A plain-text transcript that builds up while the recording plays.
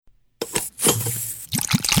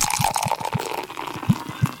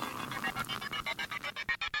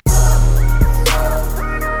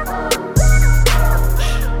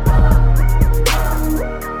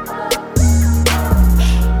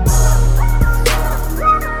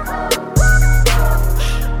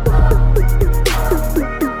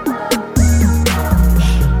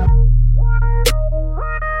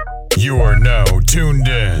Tuned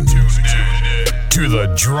in to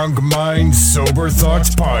the Drunk Mind Sober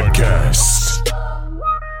Thoughts Podcast.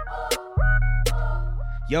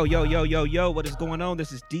 Yo, what is going on?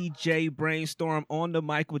 This is DJ Brainstorm on the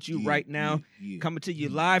mic with you right now. Coming to you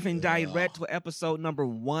live and direct for episode number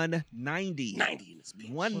 190.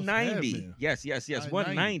 190. Yes.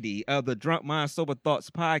 190 of the Drunk Mind Sober Thoughts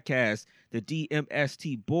Podcast, the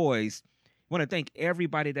DMST boys. Want to thank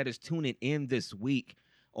everybody that is tuning in this week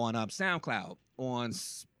on SoundCloud, on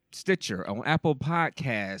Stitcher, on Apple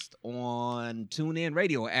Podcast, on TuneIn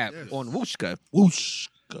Radio app, on Wooshka.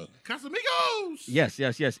 Casamigos.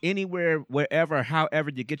 Yes. Anywhere, wherever,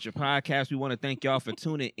 however you get your podcast, we want to thank y'all for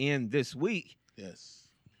tuning in this week. Yes.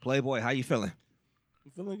 Playboy, how you feeling?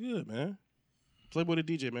 I'm feeling good, man. Playboy the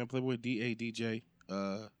DJ, man. Playboy DJ.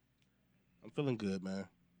 I'm feeling good, man.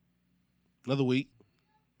 Another week.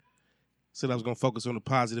 Said I was going to focus on the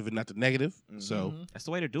positive and not the negative. Mm-hmm. So that's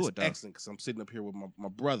the way to do it, though. Excellent, because I'm sitting up here with my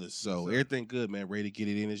brothers. So everything good, man. Ready to get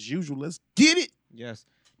it in as usual. Let's get it. Yes.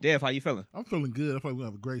 Dev, how you feeling? I'm feeling good. I feel like we're going to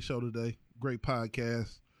have a great show today. Great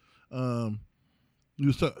podcast. You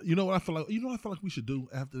know what I feel like? You know what I feel like we should do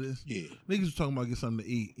after this? Yeah. Niggas was talking about get something to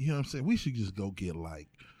eat. You know what I'm saying? We should just go get like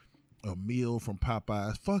a meal from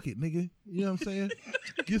Popeyes. Fuck it, nigga. You know what I'm saying?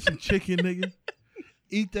 Get some chicken, nigga.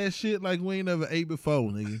 Eat that shit like we ain't never ate before,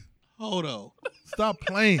 nigga. Hold on. Stop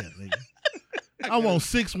playing, nigga. I want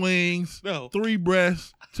 6 wings, 3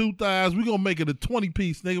 breasts, 2 thighs. We gonna make it a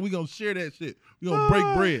 20-piece, nigga. We gonna share that shit. We gonna break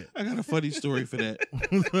bread. I got a funny story for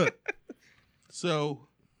that. So,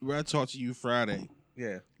 where I talked to you Friday.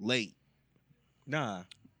 Yeah. Late. Nah.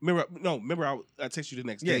 Remember I texted you the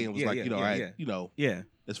next day and was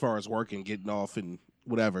as far as work and getting off and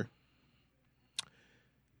whatever.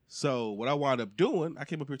 So, what I wound up doing, I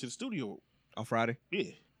came up here to the studio. On Friday?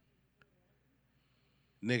 Yeah.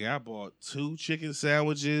 Nigga, I bought 2 chicken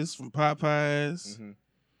sandwiches from Popeyes,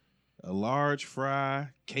 a large fry,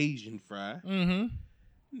 Cajun fry.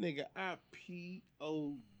 Mm-hmm. Nigga, I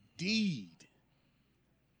POD'd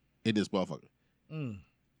in this motherfucker.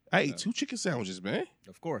 I ate 2 chicken sandwiches, man.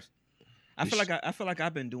 Of course. I feel like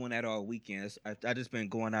I've been doing that all weekend. I just been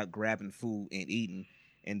going out grabbing food and eating,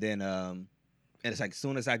 and then and it's like as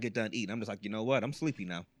soon as I get done eating, I'm just like, you know what? I'm sleepy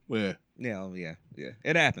now. Yeah. Yeah.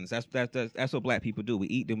 It happens. That's what black people do. We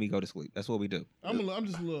eat, then we go to sleep. That's what we do. I'm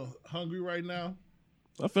just a little hungry right now.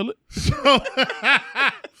 I feel it.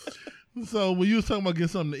 So when you was talking about getting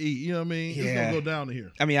something to eat, you know what I mean? Yeah. It's gonna go down to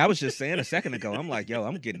here. I mean, I was just saying a second ago, I'm like, yo,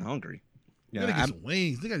 I'm getting hungry. Yeah, gotta get some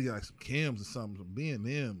wings. They gotta get like some Kims or something, some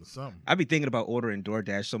B&M or something. I be thinking about ordering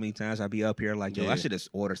DoorDash so many times. I be up here like, yo, I should just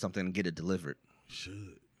order something and get it delivered.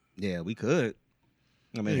 Should. Yeah, we could.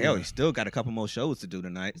 I mean, hell, he still got a couple more shows to do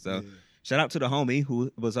tonight. So, shout out to the homie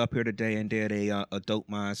who was up here today and did a Dope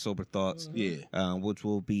Mind Sober Thoughts, which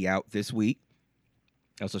will be out this week.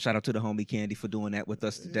 Also, shout out to the homie Candy for doing that with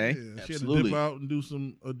us today. Yeah. She had to dip out and do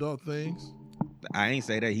some adult things. I ain't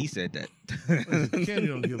say that. He said that. Candy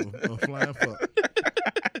don't give a flying fuck.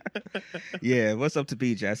 Yeah, what's up to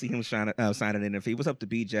BJ? I see him signing in the feed. What's up to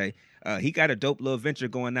BJ? He got a dope little venture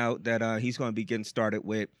going out that he's going to be getting started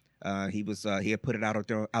with. He had put it out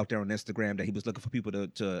there on Instagram that he was looking for people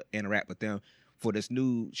to interact with them for this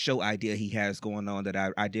new show idea he has going on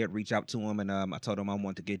that I did reach out to him and I told him I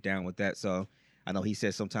want to get down with that. So I know he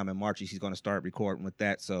said sometime in March he's going to start recording with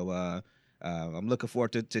that. So I'm looking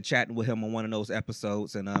forward to chatting with him on one of those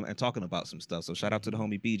episodes and talking about some stuff. So shout out to the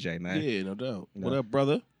homie BJ, man. Yeah, no doubt. What up,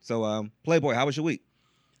 brother? So Playboy, how was your week?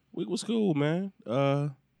 Week was cool, man.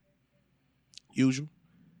 Usual.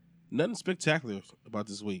 Nothing spectacular about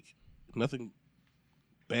this week. Nothing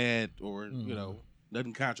bad or,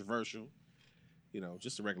 nothing controversial.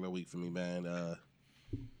 Just a regular week for me, man.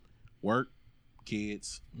 Work,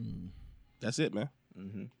 kids. That's it, man.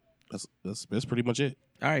 Mm-hmm. That's pretty much it.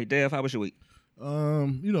 All right, Dev, how was your week? I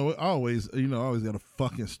always got a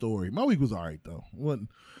fucking story. My week was all right though.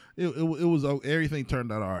 It was everything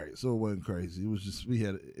turned out all right, so it wasn't crazy. It was just we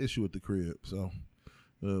had an issue at the crib, so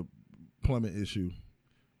plumbing issue.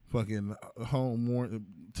 Fucking home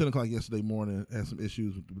 10 o'clock yesterday morning, had some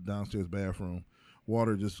issues with the downstairs bathroom.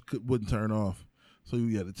 Water just wouldn't turn off, so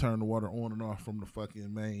we had to turn the water on and off from the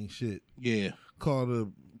fucking main shit. Yeah, call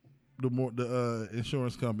the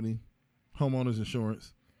insurance company, homeowners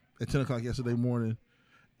insurance, at 10 o'clock yesterday morning.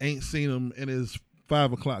 Ain't seen him, and it's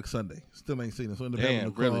 5 o'clock Sunday. Still ain't seen him. So ended up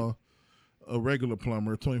having to call a regular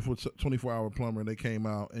plumber, 24-hour plumber, and they came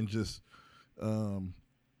out and just they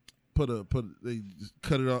just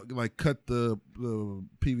cut it off, like cut the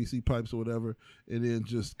PVC pipes or whatever, and then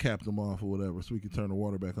just capped them off or whatever, so we could turn the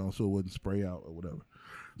water back on so it wouldn't spray out or whatever.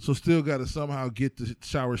 So still got to somehow get the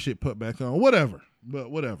shower shit put back on, whatever. But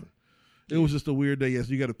whatever. It was just a weird day. Yes,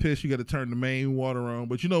 you got to piss. You got to turn the main water on.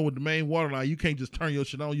 But with the main water line, you can't just turn your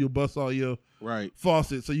shit on. You'll bust all your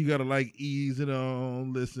faucet. So you got to like ease it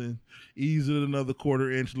on, listen, ease it another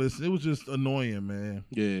 1/4 inch, listen. It was just annoying, man.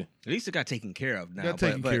 Yeah. At least it got taken care of now. Got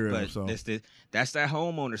taken care of. So that's that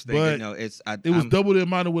homeowner's thing. But it was double the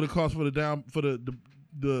amount of what it cost for the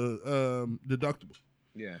deductible.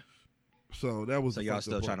 Yeah. So that was. So y'all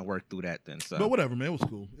still trying to work through that then. So. But whatever, man. It was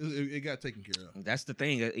cool. It got taken care of. That's the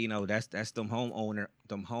thing. That's them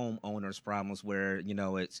homeowners problems where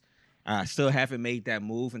it's. I still haven't made that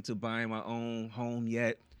move into buying my own home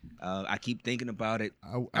yet. I keep thinking about it.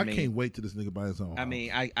 I can't wait till this nigga buy his own. I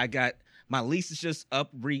mean, I got my lease is just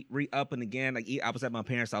re-upping again. Like I was at my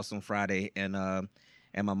parents' house on Friday, and my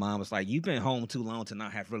mom was like, "You've been home too long to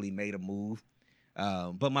not have really made a move."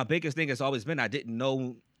 But my biggest thing has always been I didn't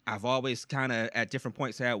know. I've always kind of at different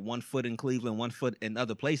points had one foot in Cleveland, one foot in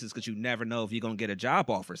other places because you never know if you're gonna get a job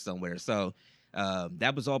offer somewhere. So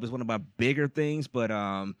that was always one of my bigger things. But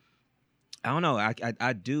I don't know.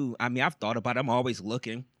 I do. I mean, I've thought about it. I'm always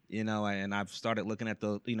looking, and I've started looking at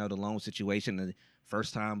the the loan situation and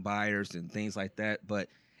first time buyers and things like that. But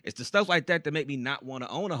it's the stuff like that make me not want to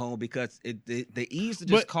own a home because the ease of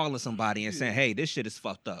just calling somebody and saying, "Hey, this shit is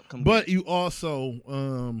fucked up." But you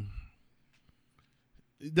also.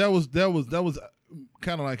 That was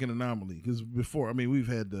kind of like an anomaly because before, I mean, we've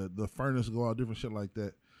had the furnace go out, different shit like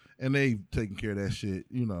that, and they taking care of that shit,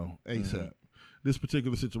 ASAP. Mm-hmm. This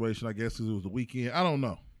particular situation, I guess, because it was the weekend. I don't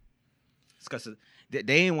know. It's because they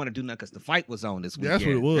didn't want to do nothing because the fight was on this weekend. That's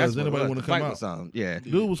what it was. Anybody want to come out? Was on. Yeah.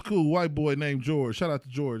 Dude was cool. White boy named George. Shout out to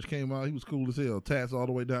George. Came out. He was cool as hell. Tats all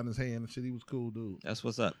the way down his hand and shit. He was cool, dude. That's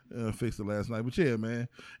what's up. Fixed it last night. But yeah, man,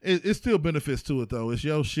 it still benefits to it though. It's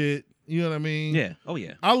your shit. You know what I mean? Yeah. Oh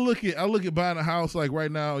yeah. I look at buying a house like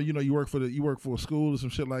right now. You work for a school or some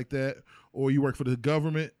shit like that, or you work for the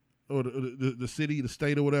government or the city, the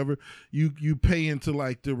state, or whatever. You pay into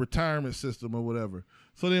like the retirement system or whatever.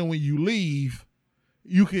 So then when you leave,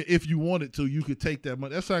 you can, if you wanted to, you could take that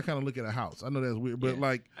money. That's how I kind of look at a house. I know that's weird, but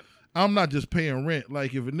like, I'm not just paying rent.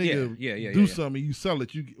 Like if a nigga do something, you sell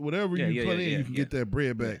it, you whatever you put in, you can get that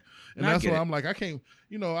bread back. And that's why I'm like, I can't.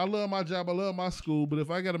 I love my job, I love my school, but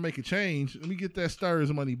if I got to make a change, let me get that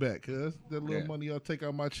STRS money back, cause that little money y'all take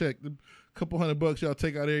out my check, the couple $100 y'all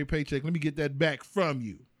take out every paycheck, let me get that back from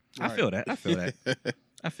you. Right. I feel that. I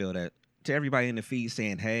feel that. To everybody in the feed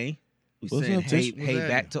saying, hey, we saying hey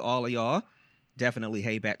back to all of y'all. Definitely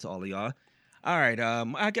hey back to all of y'all. All right.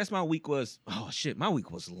 I guess my week was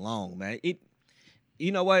long, man.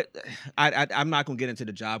 You know what? I'm not gonna get into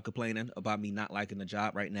the job complaining about me not liking the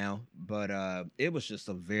job right now, but it was just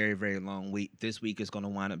a very, very long week. This week is gonna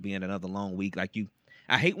wind up being another long week. I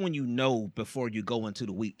hate when you know before you go into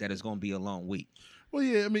the week that it's gonna be a long week. Well,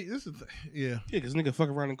 yeah, I mean, this is because nigga fuck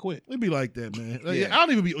around and quit. It'd be like that, man. I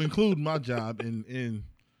don't even be including my job in.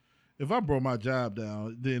 If I broke my job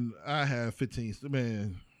down, then I have 15.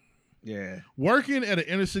 Man, yeah, working at an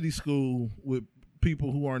inner city school with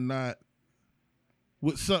people who are not.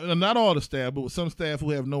 With some, not all the staff, but with some staff who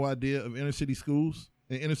have no idea of inner city schools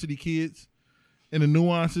and inner city kids and the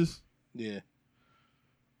nuances. Yeah.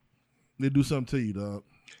 They do something to you, dog.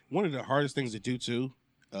 One of the hardest things to do, too,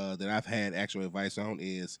 that I've had actual advice on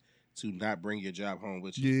is to not bring your job home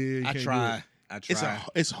with you. Yeah, I try.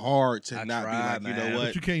 It's hard to not be like, man. You know what?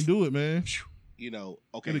 But you can't do it, man.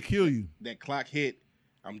 Okay. It'll kill you. That clock hit.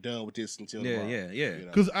 I'm done with this until tomorrow. Yeah.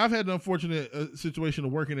 Because I've had the unfortunate situation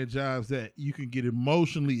of working at jobs that you can get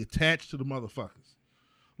emotionally attached to the motherfuckers.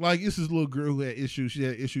 Like, this is a little girl who had issues. She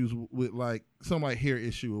had issues with, like, some, like, hair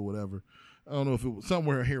issue or whatever. I don't know if it was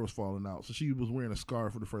somewhere her hair was falling out. So she was wearing a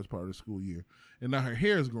scarf for the first part of the school year. And now her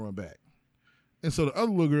hair is growing back. And so the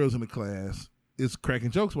other little girls in the class is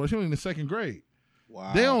cracking jokes about her. She's only in the second grade.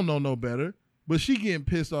 Wow. They don't know no better. But she getting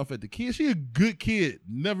pissed off at the kid. She a good kid.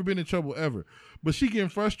 Never been in trouble ever. But she getting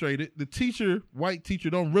frustrated. The teacher, white teacher,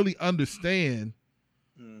 don't really understand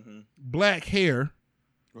black hair.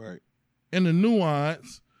 Right. And the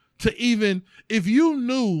nuance to even, if you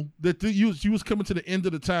knew that she was coming to the end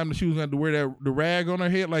of the time that she was going to wear the rag on her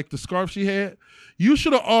head, like the scarf she had, you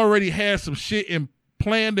should have already had some shit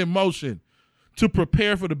planned in motion to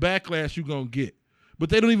prepare for the backlash you're going to get. But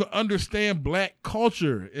they don't even understand black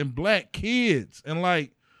culture and black kids. And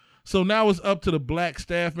like, So now it's up to the black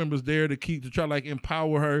staff members there to try to like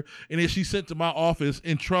empower her. And then she's sent to my office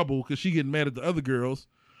in trouble because she getting mad at the other girls.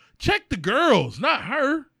 Check the girls, not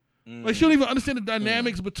her. Like she don't even understand the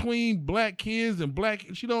dynamics between black kids and black.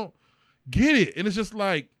 She don't get it. And it's just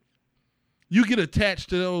like you get attached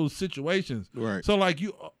to those situations. Right. So like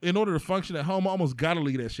you, in order to function at home, I almost got to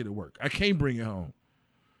leave that shit at work. I can't bring it home.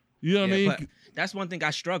 You know what I mean? But that's one thing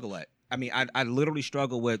I struggle at. I mean, I literally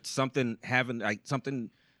struggle with something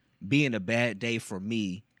being a bad day for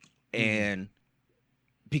me, and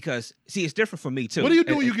because see, it's different for me too. What do you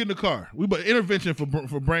do when you get in the car? We but intervention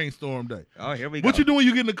for brainstorm day. Oh, here we go. What you do when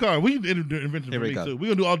you get in the car? We do intervention Here for we me go. too.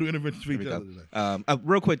 We're gonna all do interventions for each other today.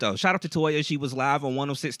 Real quick though, shout out to Toya. She was live on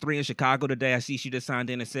 106.3 in Chicago today. I see she just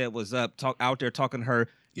signed in and said was up, out there talking her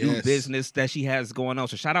new Yes. business that she has going on.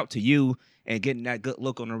 So shout out to you and getting that good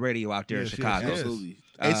look on the radio out there in Yes, yes, Chicago. yes. Absolutely.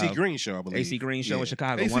 AC Green Show, I believe. AC Green Show in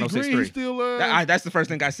Chicago, AC 106.3. Green still That's the first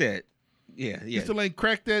thing I said. Yeah. you still ain't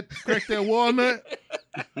cracked that walnut.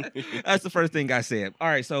 That's the first thing I said. All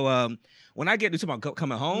right, so when I get to about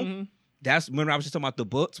coming home, that's when I was just talking about the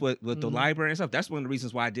books with the library and stuff. That's one of the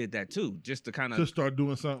reasons why I did that too, just to kind of Just start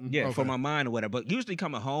doing something. for my mind or whatever. But usually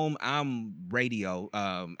coming home, I'm radio.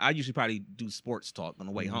 I usually probably do sports talk on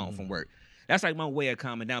the way home from work. That's like my way of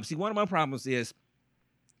calming down. See, one of my problems is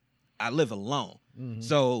I live alone.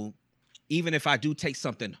 So even if I do take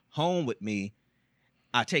something home with me,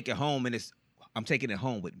 I take it home and I'm taking it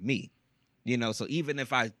home with me. You know, so even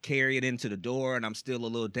if I carry it into the door and I'm still a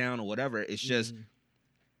little down or whatever, it's just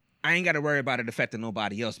I ain't got to worry about it affecting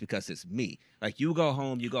nobody else because it's me. Like you go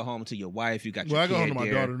home to your wife, you got your I kid go home to my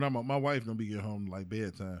there. daughter. Now my wife gonna be getting home like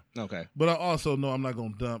bedtime. Okay. But I also know I'm not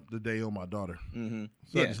gonna dump the day on my daughter.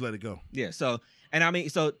 So I just let it go. Yeah. So, and I mean,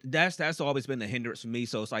 so that's always been the hindrance for me.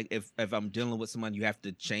 So it's like if I'm dealing with someone, you have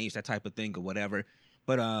to change that type of thing or whatever.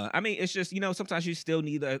 But I mean, it's just, you know, sometimes you still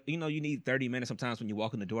need you need 30 minutes sometimes when you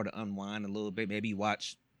walk in the door to unwind a little bit. Maybe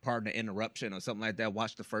watch Pardon the Interruption or something like that.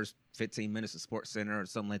 Watch the first 15 minutes of Sports Center or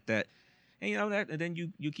something like that. And you know that, and then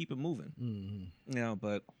you keep it moving. You know,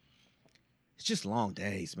 but it's just long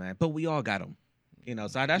days, man. But we all got them. You know,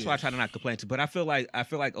 so that's why I try to not complain too. But I feel like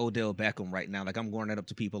Odell Beckham right now. Like I'm going up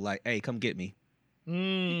to people like, "Hey, come get me.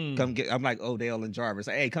 Come get." I'm like Odell and Jarvis.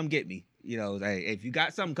 Like, "Hey, come get me." You know, hey, if you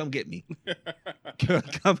got something, come get me.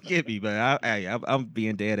 Come get me. But I'm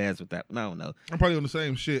being dead ass with that. No. I'm probably on the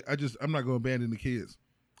same shit. I'm not gonna abandon the kids.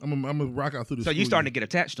 I'm gonna rock out through the. So you starting to get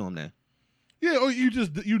attached to them then? Yeah, or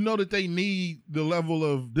you know that they need the level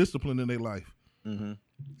of discipline in their life. And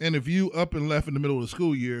if you up and left in the middle of the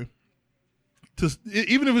school year,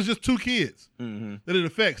 even if it's just two kids that it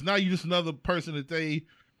affects, now you just another person that they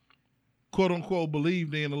quote unquote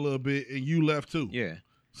believed in a little bit, and you left too. Yeah.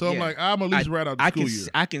 So I'm like, I'm at least right out the school year.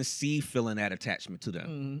 I can see feeling that attachment to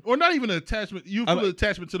them, or not even an attachment. You feel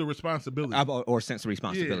attachment to the responsibility, or sense of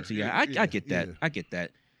responsibility. Yeah, I get that. Yeah. I get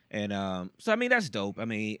that. And so I mean that's dope. I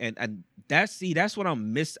mean, and that's what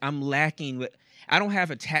I'm lacking with. I don't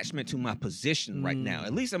have attachment to my position right now.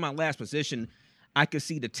 At least in my last position, I could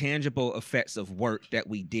see the tangible effects of work that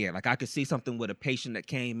we did. Like I could see something with a patient that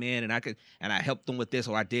came in, and I helped them with this,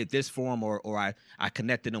 or I did this for them, or I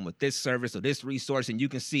connected them with this service or this resource, and you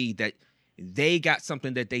can see that they got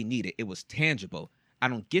something that they needed. It was tangible. I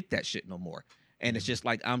don't get that shit no more, and it's just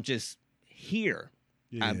like I'm just here,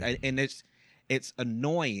 and it's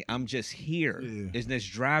annoying. I'm just here. It's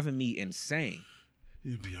driving me insane.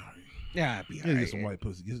 You'll be all right. Yeah, I'll be all right. Get some white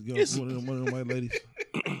pussy. Get one of them white ladies.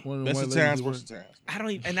 Best of times, worst of times. I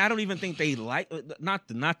don't even think they like not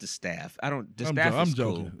the staff. I don't. The staff I'm is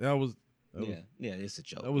joking. Cool. That was it's a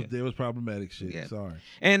joke. That was problematic shit. Yeah. Sorry.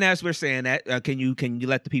 And as we're saying that, can you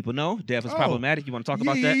let the people know Dev is problematic? You want to talk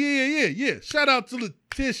about that? Yeah. Shout out to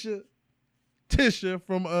Tisha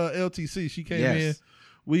from LTC. She came in.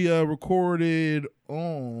 We recorded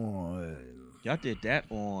on. Y'all did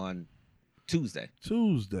that on Tuesday.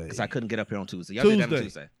 Because I couldn't get up here on Tuesday. Y'all did that on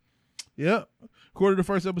Tuesday. Yep. Recorded the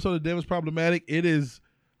first episode of Dev is Problematic. It is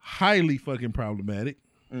highly fucking problematic.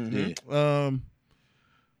 How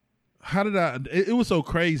did it was so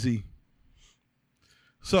crazy.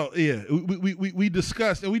 So yeah, we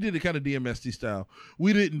discussed, and we did it kind of DMST style.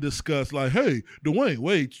 We didn't discuss like, hey, Dwayne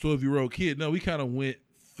Wade's 12-year-old kid. No, we kind of went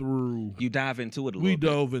through. You dive into it a little bit. We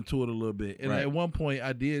dove into it a little bit. And at one point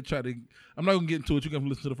I did try to, I'm not going to get into it. You can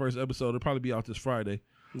listen to the first episode. It'll probably be out this Friday.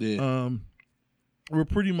 Yeah. We're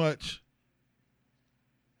pretty much,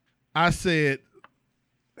 I said,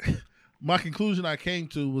 my conclusion I came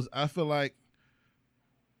to was I feel like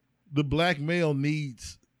the black male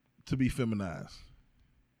needs to be feminized.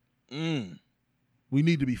 We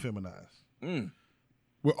need to be feminized.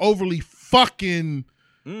 We're overly fucking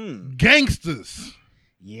gangsters.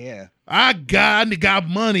 Yeah. I got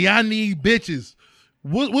money. I need bitches.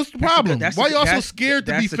 What's the problem? Why y'all so scared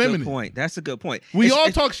to be feminine? That's a good point. We all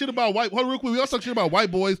talk shit about white. Hold on real quick. We all talk shit about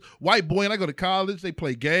white boys. White boy, and I go to college. They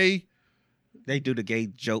play gay. They do the gay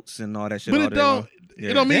jokes and all that shit. But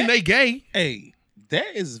it don't mean they gay. Hey,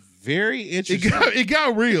 that is very interesting. It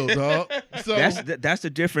got real, dog. So that's a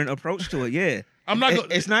different approach to it. Yeah, I'm not.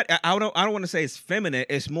 It's not. I don't want to say it's feminine.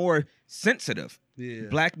 It's more sensitive. Yeah.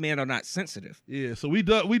 Black men are not sensitive. Yeah. So we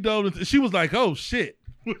dove into. She was like, "Oh shit."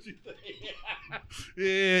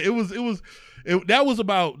 Yeah. That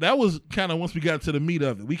was kind of once we got to the meat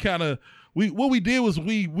of it. What we did was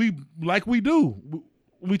we like we do.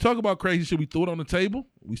 When we talk about crazy shit, we threw it on the table.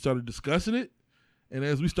 We started discussing it. And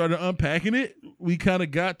as we started unpacking it, we kind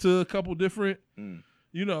of got to a couple different,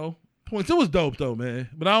 points. It was dope, though, man.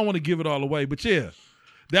 But I don't want to give it all away. But, yeah,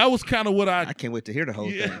 that was kind of what I can't wait to hear the whole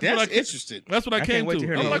thing. That's interesting. That's what I came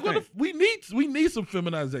to. I'm like, we need some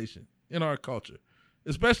feminization in our culture,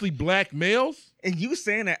 especially black males. And you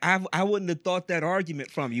saying that, I wouldn't have thought that argument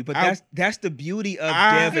from you. But that's the beauty of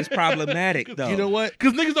Dev is problematic, though. You know what?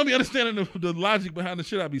 Because niggas don't be understanding the logic behind the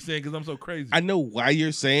shit I be saying because I'm so crazy. I know why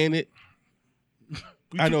you're saying it.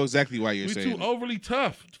 I know exactly why you're saying we too overly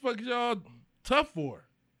tough. What the fuck y'all tough for?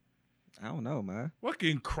 I don't know, man.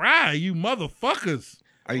 Fucking cry, you motherfuckers.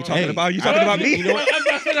 Are you talking about? You talking about me? You know what?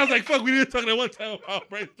 I was like, fuck. We didn't talk that one time about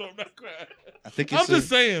brainstorm, not cry. I'm just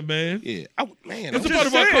saying, man. Yeah, it's a part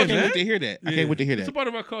of our culture. I can't wait to hear that. I can't wait to hear that. It's a part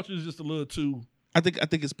of our culture. Is just a little too. I think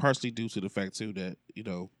it's partially due to the fact too that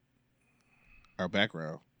our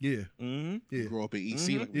background. Yeah. Mm-hmm. You grow up in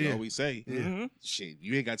EC, like we always say. Mm-hmm. Shit,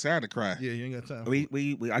 you ain't got time to cry. Yeah, you ain't got time. We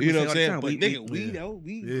you know what I'm saying? But nigga,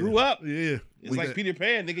 we grew up. Yeah. It's like Peter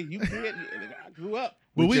Pan, nigga. You did. I grew up.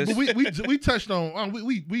 But we touched on.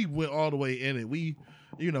 We went all the way in it. We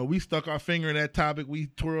stuck our finger in that topic. We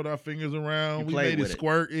twirled our fingers around. We made it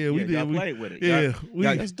squirt. Yeah, we did. Y'all played with it. Yeah,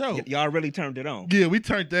 that's dope. Y'all really turned it on. Yeah, we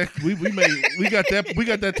turned that. We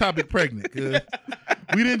got that topic pregnant.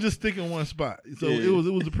 We didn't just stick in one spot. So it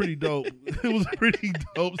was a pretty dope. It was a pretty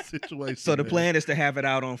dope situation. So the plan is to have it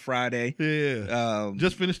out on Friday. Yeah.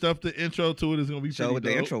 Just finished up the intro to it. It's gonna be pretty dope.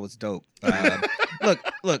 The intro was dope.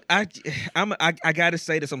 Look. I gotta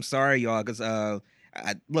say this. I'm sorry, y'all, because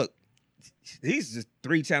look. These are just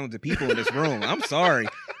 3 talented people in this room. I'm sorry.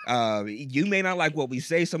 You may not like what we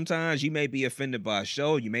say sometimes. You may be offended by a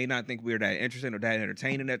show. You may not think we're that interesting or that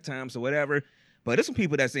entertaining at times or whatever. But there's some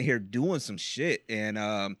people that's in here doing some shit. And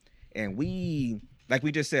we, like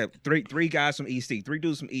we just said, three guys from EC, 3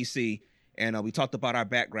 dudes from EC. And we talked about our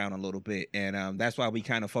background a little bit. And that's why we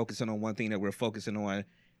kind of focusing on one thing that we're focusing on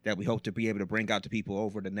that we hope to be able to bring out to people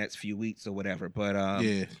over the next few weeks or whatever. But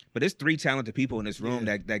but there's 3 talented people in this room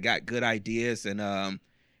that got good ideas and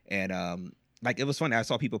like it was funny. I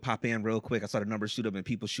saw people pop in real quick. I saw the numbers shoot up and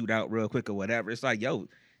people shoot out real quick or whatever. It's like, yo,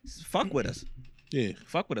 fuck with us. Yeah.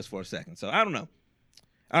 Fuck with us for a second. So I don't know.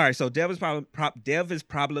 All right, so Dev is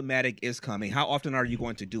problematic is coming. How often are you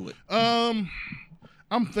going to do it? I'm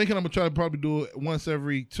thinking I'm gonna try to probably do it once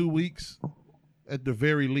every 2 weeks at the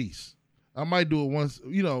very least. I might do it once,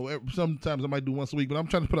 sometimes I might do once a week, but I'm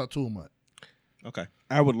trying to put out 2 a month. Okay.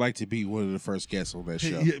 I would like to be one of the first guests on that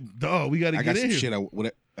show. Yeah, dog, we got to get in here. Shit maybe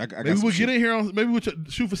we'll get in here maybe we'll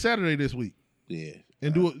shoot for Saturday this week. Yeah.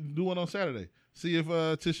 And do one on Saturday. See if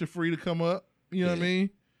Tisha free to come up. You know what I mean?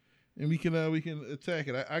 And we can attack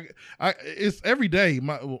it. I it's every day.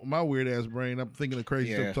 My weird ass brain. I'm thinking of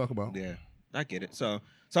crazy stuff to talk about. Yeah, I get it. So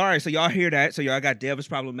all right. So y'all hear that? So y'all got Dev is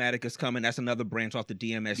problematic is coming. That's another branch off the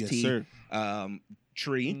DMST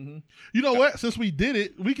tree. Mm-hmm. You know what? Since we did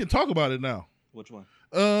it, we can talk about it now. Which one?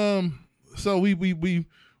 So we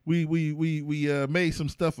made some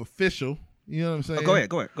stuff official. You know what I'm saying? Oh,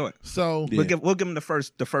 go ahead. So we'll give them the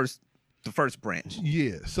first branch.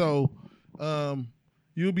 Yeah. So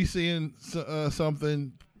you'll be seeing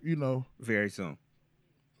something. Very soon.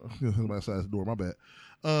 Somebody outside the door. My bad.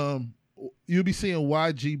 You'll be seeing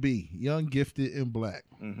YGB, Young, Gifted, and Black,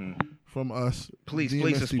 from us. Please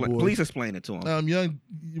explain it to them.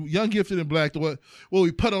 Young, Gifted, and Black. What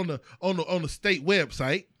we put on the state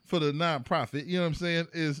website for the nonprofit. You know what I'm saying?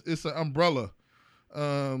 It's an umbrella.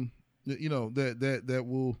 That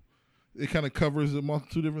will. It kind of covers a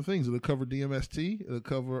multitude of different things. It'll cover DMST. It'll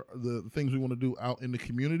cover the things we want to do out in the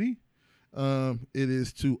community. It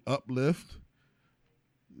is to uplift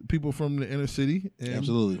people from the inner city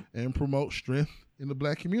and promote strength in the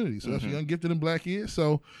Black community. So that's what Young, Gifted, and Black is.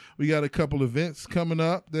 So we got a couple events coming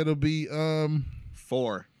up that'll be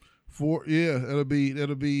 4. Yeah, that'll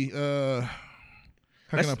be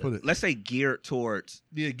how can I put it? Let's say geared towards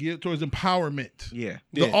empowerment. Yeah.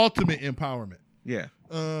 The ultimate empowerment. Yeah.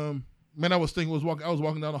 man, I was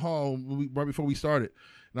walking down the hall right before we started,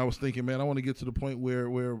 and I was thinking, man, I want to get to the point where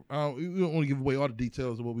we don't want to give away all the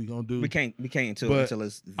details of what we're gonna do. We can't until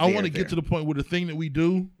it's. I want to get to the point where the thing that we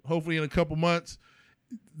do, hopefully in a couple months,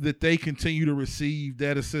 that they continue to receive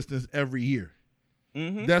that assistance every year.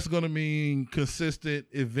 Mm-hmm. That's going to mean consistent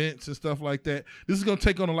events and stuff like that. This is going to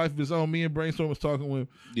take on a life of its own. Me and Brainstorm was talking when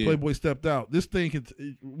Playboy stepped out. This thing,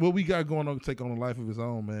 what we got going on, can take on a life of its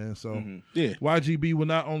own, man. So YGB will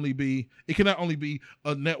not only be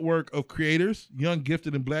a network of creators, young,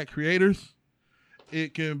 gifted, and black creators.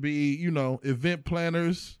 It can be, event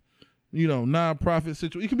planners, nonprofit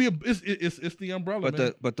situation. It can be it's the umbrella.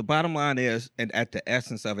 But the bottom line is, and at the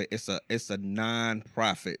essence of it, it's a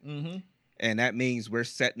nonprofit. Mm-hmm. And that means we're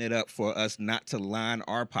setting it up for us not to line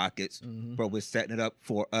our pockets, but we're setting it up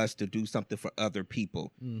for us to do something for other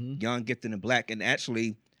people. Young, gifted, and black. And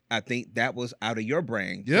actually, I think that was out of your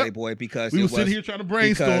brain, Playboy, because we were sitting here trying to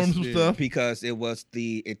brainstorm some stuff. Because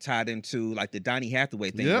it tied into like the Donny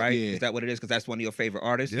Hathaway thing, right? Yeah. Is that what it is? Because that's one of your favorite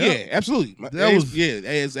artists? Yeah, absolutely.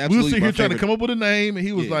 It's absolutely. We were sitting here trying to come up with a name, and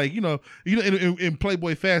he was like, in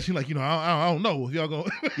Playboy fashion, like, I don't know if y'all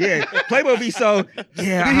going. Yeah, Playboy be so.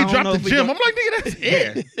 Yeah, then he dropped the gem. I'm like, nigga, that's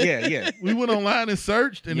it. Yeah. We went online and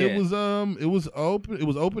searched, and it was open. It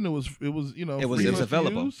was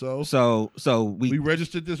available. So we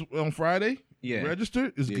registered this on Friday. Yeah,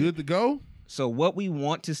 registered. It's good to go. So what we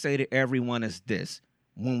want to say to everyone is this: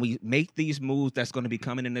 when we make these moves, that's going to be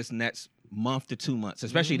coming in this next month to 2 months,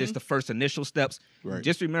 especially this the first initial steps. Right.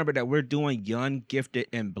 Just remember that we're doing young, gifted,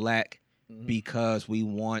 and black because we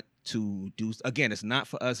want to do. Again, it's not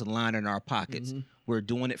for us lining our pockets. We're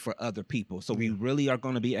doing it for other people. So we really are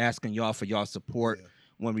going to be asking y'all for y'all support.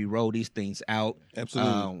 When we roll these things out.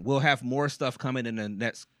 Absolutely. We'll have more stuff coming in the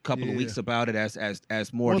next couple of weeks about it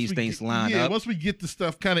as more of these things line up. Once we get the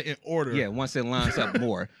stuff kind of in order. Yeah, once it lines up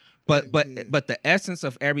more. But the essence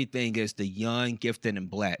of everything is the young, gifted, and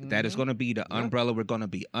black. That is going to be the umbrella we're going to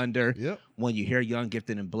be under. Yep. When you hear young,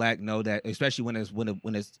 gifted, and black, know that, especially when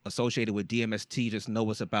it's associated with DMST, just know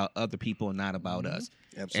it's about other people and not about us.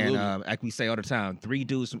 Absolutely. And like we say all the time, 3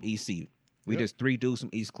 dudes from EC. We just 3 dudes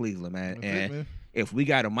from East Cleveland, man. Man. If we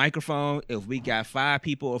got a microphone, if we got 5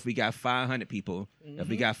 people, if we got 500 people, if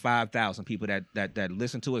we got 5,000 people that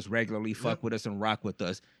listen to us regularly, fuck with us and rock with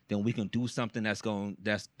us, then we can do something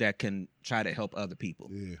that can try to help other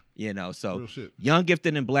people. Yeah. So young,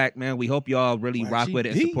 gifted, and black, man. We hope y'all really rock with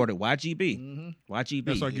it and support it. YGB. YGB.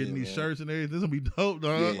 Let's start getting these shirts and everything. This is gonna be dope,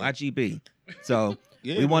 dog. YGB. So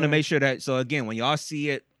we want to make sure that. So again, when y'all see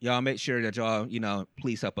it, y'all make sure that y'all,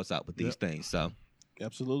 please help us out with these things. So.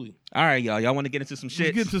 Absolutely. All right, y'all. Y'all want to get into some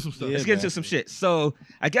shit? Let's get into some stuff. Let's get into some shit. So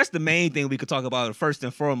I guess the main thing we could talk about first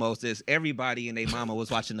and foremost is everybody and their mama was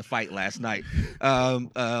watching the fight last night. In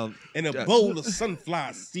a bowl of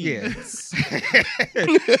sunflower seeds.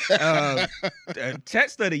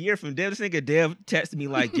 Text of the year from Dev. This nigga Dev texted me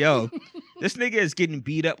like, yo, this nigga is getting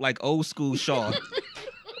beat up like old school Shaw.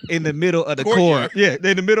 In the middle of the court. Yeah,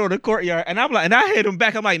 in the middle of the courtyard. And I'm like, and I hit him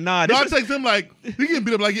back. I'm like, nah. I text him like, he getting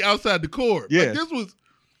beat up like he outside the court. Yeah. Like, this was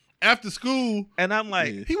after school. And I'm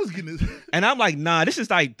like, he was getting his. And I'm like, nah, this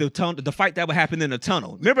is like the fight that would happen in the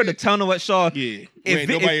tunnel. Remember the tunnel at Shaw? Yeah. If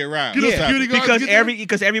nobody around.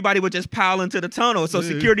 Because everybody would just pile into the tunnel. So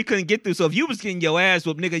security couldn't get through. So if you was getting your ass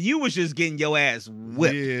whooped, nigga, you was just getting your ass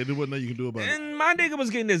whipped. Yeah, there wasn't nothing you can do about it. And my nigga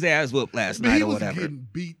was getting his ass whooped last night or whatever. He was getting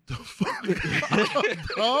beat the fuck up,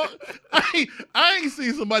 dog. I ain't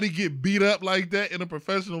seen somebody get beat up like that in a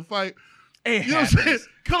professional fight. You know what I'm saying?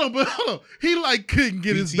 Hold on. He like couldn't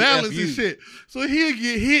get his balance and shit. So he'll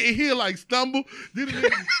get hit and he'll like stumble. Then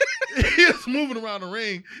he was moving around the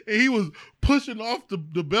ring and he was pushing off the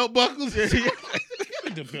belt buckles.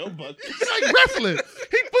 The belt buckles. It's like wrestling.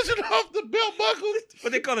 He pushing off the belt buckles.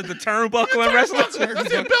 What they call it, the turnbuckle in wrestling? I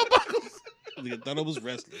said belt buckles. I thought it was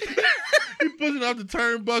wrestling. He pushing off the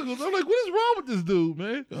turnbuckles. I'm like, what is wrong with this dude,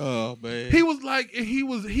 man? Oh man. He was like,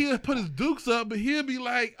 he'll put his dukes up, but he'll be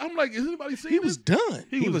like, I'm like, is anybody seeing He was done.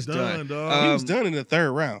 He was done, dog. He was done in the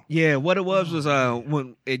 3rd round. Yeah, what it was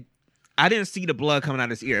when I didn't see the blood coming out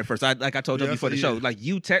his ear at first. I told you before the show. Like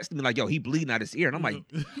you texted me like, yo, he bleeding out his ear, and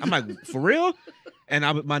I'm like, for real?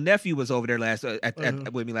 And my nephew was over there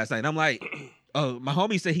with me last night, and I'm like, oh, my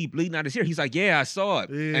homie said he bleeding out his ear. He's like, yeah, I saw it.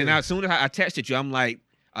 Yeah. And as soon as I texted you, I'm like,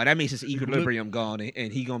 oh, that means his equilibrium gone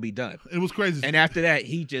and he gonna be done. It was crazy. And after that,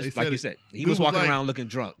 he just, like you said, he was walking around looking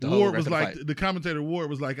drunk. Ward was like, the commentator Ward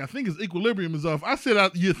was like, I think his equilibrium is off. I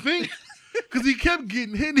said, you think? Because he kept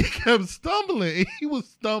getting hit and he kept stumbling. And he would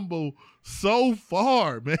stumble so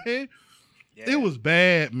far, man. Yeah. It was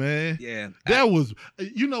bad, man. Yeah.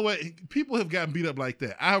 You know what? People have gotten beat up like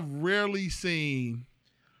that. I've rarely seen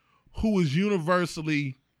who was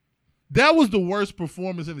universally. That was the worst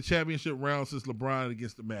performance in the championship round since LeBron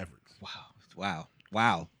against the Mavericks.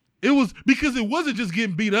 Wow. It was because it wasn't just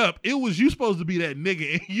getting beat up. It was you supposed to be that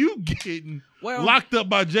nigga and you getting locked up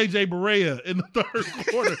by JJ Barea in the third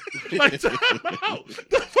quarter. Like, time out.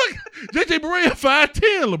 The fuck? JJ Barea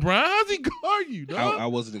 5'10", LeBron. How's he guard you, dog? I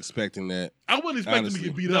wasn't expecting that. I wasn't expecting him to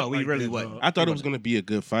get beat up. No, we really wasn't. I thought it was going to be a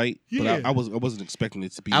good fight, but I wasn't expecting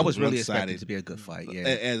it to be. I was really expecting it to be a good fight. Yeah,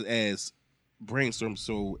 as Brainstorm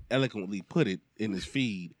so eloquently put it in his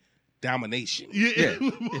feed. Domination. Yeah,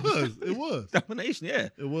 it was. Domination, yeah.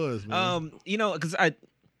 It was, man. Because I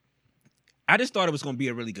just thought it was going to be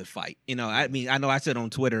a really good fight. I mean, I know I said on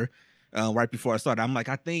Twitter right before I started, I'm like,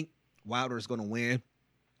 I think Wilder is going to win.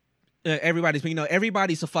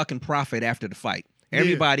 Everybody's a fucking prophet after the fight.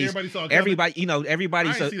 Everybody's the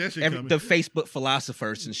Facebook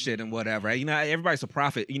philosophers and shit and whatever. Everybody's a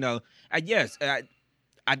prophet. Yes.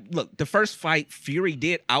 Look, the first fight, Fury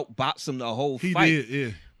did outbox him the whole fight. He did, yeah.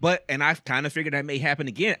 But I kind of figured that may happen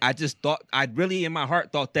again. I just thought, I really in my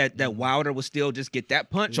heart thought that Wilder would still just get that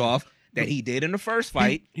punch off that he did in the first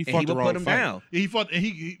fight, he and he would put him down. He fought, and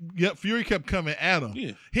Fury kept coming at him.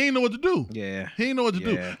 Yeah. He didn't know what to do. Yeah. He didn't know what to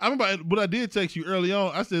do. I remember what I did text you early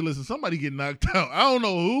on. I said, listen, somebody get knocked out. I don't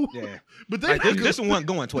know who. Yeah. But this one wasn't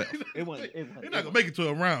going 12. They're not going to make it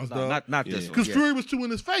 12 rounds, dog. Not this one. Because Fury was 2 in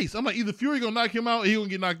his face. I'm like, either Fury going to knock him out or he going to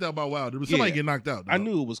get knocked out by Wilder. But somebody get knocked out, dog. I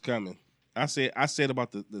knew it was coming. I said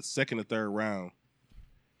about the second or third round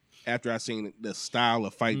after I seen the style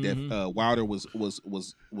of fight that Wilder was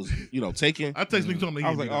taking. I texted him. I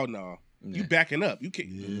was like, oh no, you backing up. You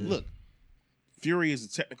can't look. Fury is a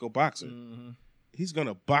technical boxer. He's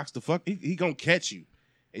gonna box the fuck. He gonna catch you,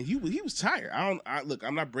 and he was tired.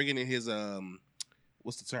 I'm not bringing in his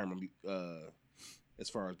what's the term? As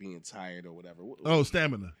far as being tired or whatever.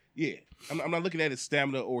 Stamina. Yeah, I'm not looking at his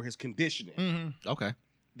stamina or his conditioning. Okay.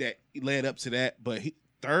 That led up to that, but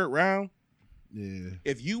third round,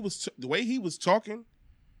 if the way he was talking,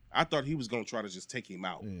 I thought he was gonna try to just take him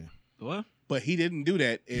out. Yeah. What? But he didn't do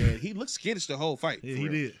that, and he looked skittish the whole fight. Yeah, he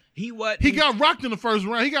did. He got rocked in the first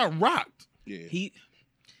round. He got rocked. Yeah. He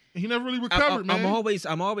never really recovered, man.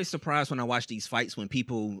 I'm always surprised when I watch these fights when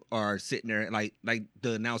people are sitting there like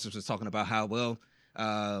the announcers was talking about how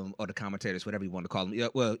or the commentators, whatever you want to call them.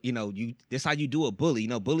 Well, this how you do a bully.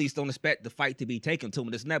 Bullies don't expect the fight to be taken to them,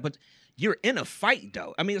 this and that. But you're in a fight,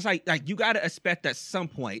 though. I mean, it's like you got to expect at some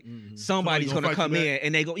point somebody's going to come in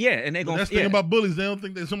and they go, and they go. That's the thing about bullies. They don't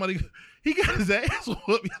think that somebody. He got his ass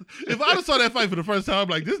whooped. If I saw that fight for the first time, I'm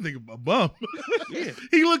like, this nigga a bum.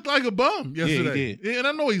 He looked like a bum yesterday. Yeah, he did. And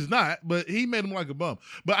I know he's not, but he made him like a bum.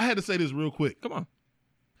 But I had to say this real quick. Come on.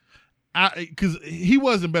 Because he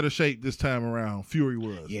was in better shape this time around. Fury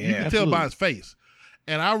was. Yeah, you can tell by his face.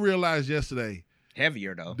 And I realized yesterday.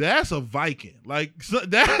 Heavier though. That's a Viking. Like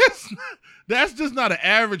that's just not an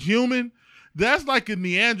average human. That's like a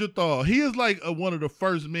Neanderthal. He is like one of the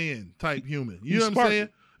first men type human. You know what I'm saying?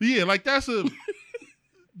 Yeah, like that's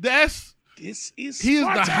this is he is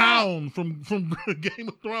the Hound from Game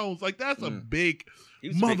of Thrones. Like that's a big. He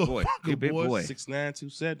was motherfucker, a big boy. 6'9",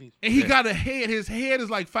 270. And he got a head. His head is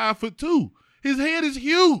like 5'2". His head is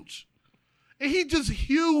huge. And he just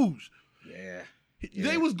huge. Yeah.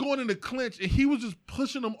 They was going in the clinch, and he was just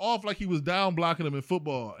pushing them off like he was down blocking them in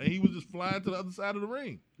football. And he was just flying to the other side of the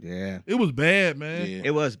ring. Yeah. It was bad, man. Yeah.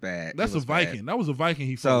 It was bad. That's a Viking. Bad. That was a Viking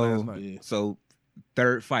he fought last night. Yeah. So,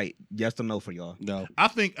 third fight, yes or no for y'all? No. I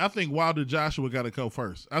think Wilder Joshua got to go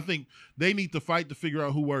first. I think they need to fight to figure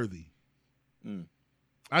out who worthy.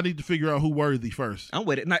 I need to figure out who worthy first. I'm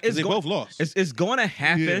with it. Now, they both lost. It's going to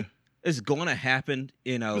happen. Yeah. It's going to happen,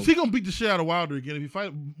 Is he going to beat the shit out of Wilder again if he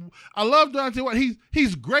fight? I love Deontay Wilder.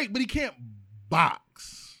 He's great, but he can't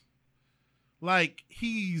box. Like,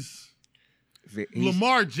 he's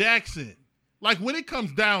Lamar Jackson. Like, when it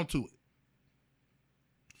comes down to it,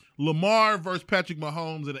 Lamar versus Patrick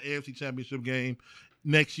Mahomes in the AFC Championship game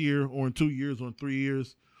next year or in 2 years or in 3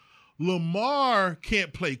 years, Lamar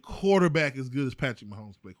can't play quarterback as good as Patrick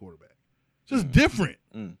Mahomes play quarterback. It's just different.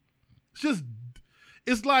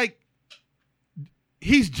 It's like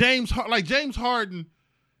he's James Harden. Like James Harden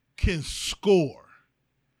can score.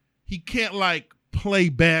 He can't like play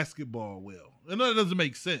basketball well. And that doesn't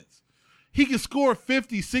make sense. He can score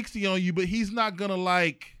 50, 60 on you, but he's not going to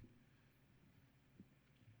like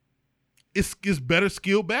it's better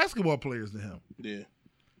skilled basketball players than him. Yeah.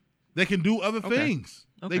 They can do other things.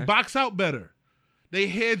 Okay. They box out better. They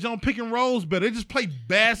hedge on pick and rolls better. They just play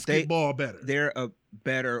basketball better. They're a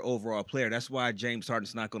better overall player. That's why James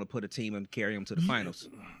Harden's not going to put a team and carry them to the finals.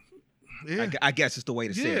 Yeah. I guess it's the way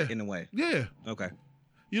to say it in a way. Yeah. Okay.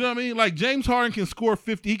 You know what I mean? Like James Harden can score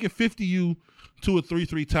 50. He can 50 you to a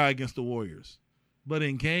 3-3 tie against the Warriors. But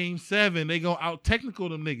in Game 7, they go out technical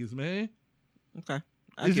them niggas, man. Okay,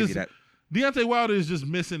 I give you that. Deontay Wilder is just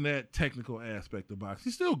missing that technical aspect of boxing.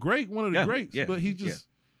 He's still great, one of the greats, but he just.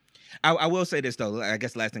 Yeah. I will say this though. I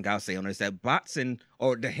guess the last thing I'll say on this is that boxing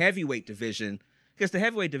or the heavyweight division. Because the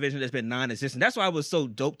heavyweight division has been non-existent. That's why it was so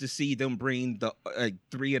dope to see them bring the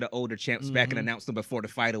 3 of the older champs back and announce them before the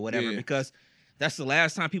fight or whatever. Because that's the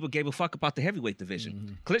last time people gave a fuck about the heavyweight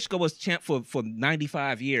division. Klitschko was champ for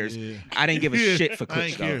 95 years. Yeah. I didn't give a shit for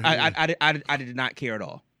Klitschko. I did not care at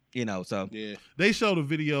all. You know, so they showed a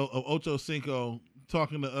video of Ocho Cinco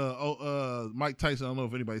talking to Mike Tyson. I don't know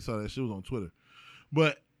if anybody saw that. Shit was on Twitter,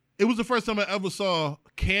 but it was the first time I ever saw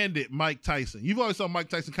candid Mike Tyson. You've always saw Mike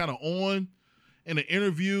Tyson kind of on in an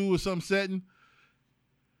interview or some setting.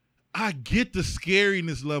 I get the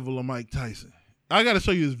scariness level of Mike Tyson. I got to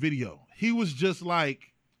show you his video. He was just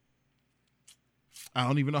like, I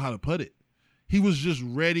don't even know how to put it. He was just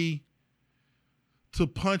ready to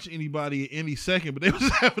punch anybody at any second, but they was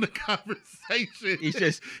having a conversation. He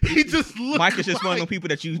just looked Mike is just one of those people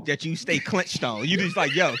that you stay clenched on. You just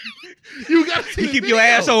like, yo, you gotta see keep your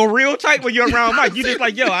asshole real tight when you're around Mike. You just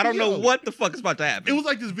like, yo, I don't know what the fuck is about to happen. It was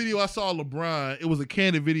like this video I saw LeBron. It was a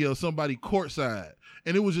candid video of somebody courtside,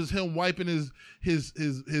 and it was just him wiping his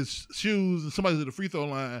shoes, and somebody's at the free throw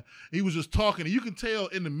line. He was just talking, and you can tell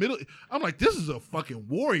in the middle. I'm like, this is a fucking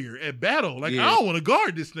warrior at battle. Like, I don't want to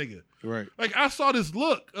guard this nigga. Right. Like, I saw this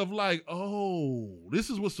look of like, oh, this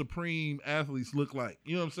is what supreme athletes look like.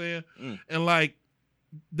 You know what I'm saying? And like,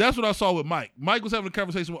 that's what I saw with Mike. Mike was having a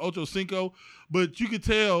conversation with Ocho Cinco, but you could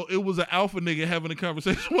tell it was an alpha nigga having a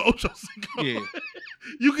conversation with Ocho Cinco. Yeah.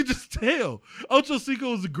 You could just tell. Ocho Cinco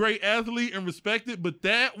was a great athlete and respected, but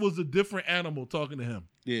that was a different animal talking to him.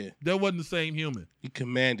 Yeah. That wasn't the same human. He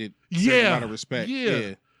commanded a certain amount of respect.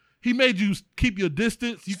 Yeah. He made you keep your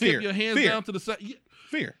distance. You kept your hands down to the side.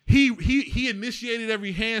 Fear. He initiated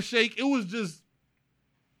every handshake. It was just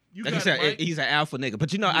like you said, he's an alpha nigga.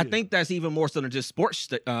 But I think that's even more so than just sports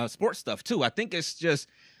stuff too. I think it's just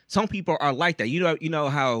some people are like that. You know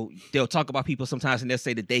how they'll talk about people sometimes and they'll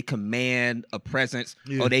say that they command a presence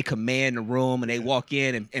or they command a room and they walk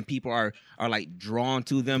in and people are like drawn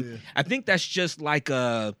to them. Yeah. I think that's just like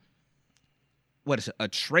a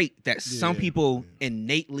trait that some people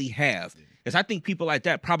innately have. Because I think people like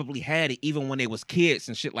that probably had it even when they was kids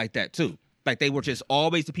and shit like that too. Like they were just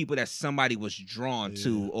always the people that somebody was drawn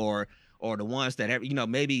to, or the ones that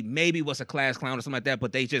maybe was a class clown or something like that.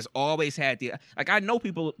 But they just always had the like. I know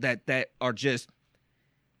people that are just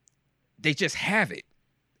they just have it.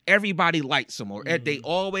 Everybody likes them, or they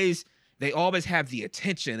always have the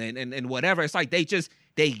attention and whatever. It's like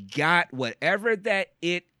they got whatever that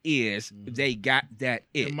it is. They got that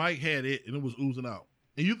it. And Mike had it, and it was oozing out.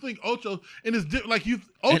 And you think Ocho, and it's like you.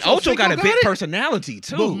 Ocho got a big personality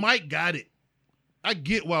too. But Mike got it. I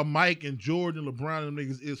get why Mike and Jordan, LeBron, and them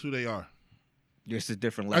niggas is who they are. It's a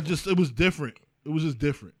different level. It was different. It was just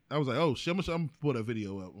different. I was like, oh shit, I'm gonna put that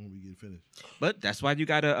video up when we get finished. But that's why you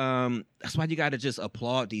gotta just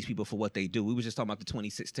applaud these people for what they do. We were just talking about the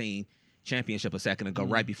 2016 championship a second ago,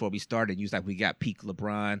 right before we started. You was like, we got peak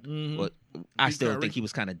LeBron. But I still think he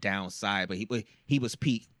was kind of downside, but he was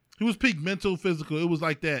peak. He was peak mental, physical. It was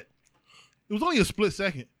like that. It was only a split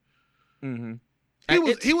second. Mm-hmm.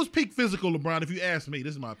 He was peak physical, LeBron. If you ask me,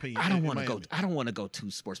 this is my opinion. I don't want to go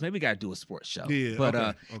to sports. Maybe we gotta do a sports show. Yeah,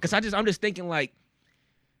 but because I'm just thinking like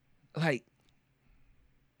playoff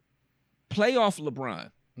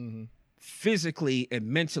LeBron physically and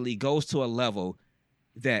mentally goes to a level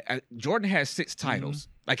that Jordan has 6 titles.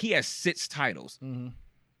 Like he has 6 titles.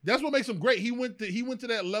 That's what makes him great. He went to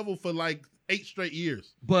that level for like 8 straight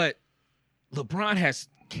years. But LeBron has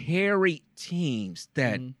carried teams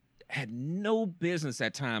that had no business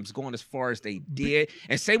at times going as far as they did.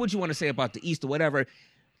 And say what you want to say about the East or whatever.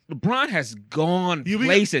 LeBron has gone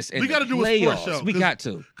places and we got to do a sports show. We got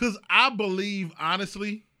to. Because I believe,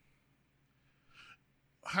 honestly,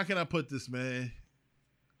 how can I put this, man?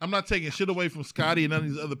 I'm not taking shit away from Scotty and none of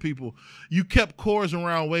these other people. You kept cores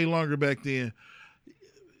around way longer back then.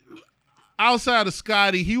 Outside of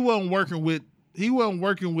Scotty, he wasn't working with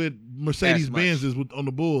Mercedes Benzes on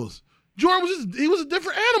the Bulls. Jordan was a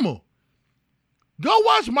different animal. Go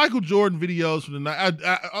watch Michael Jordan videos from the night.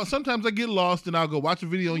 I sometimes I get lost and I'll go watch a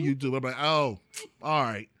video on YouTube. I'm like, oh, all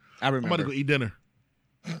right. I remember. I'm about to go eat dinner.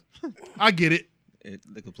 I get it.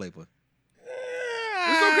 Look at Playboy.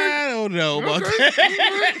 It's okay. I don't know about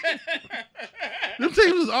that. Them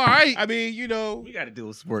teams is all right. I mean, we got to do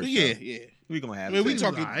a sports show. Yeah. We're going to have we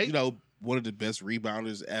talking, one of the best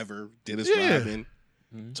rebounders ever, Dennis Rodman.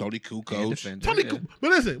 Tony Kukoc. But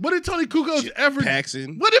listen, what did Tony Kukoc ever?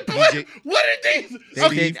 Paxson. What did these?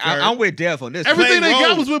 Okay, I'm with Dev on this. Everything they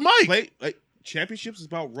got was with Mike. Championships is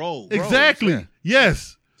about roles. Exactly. Yeah.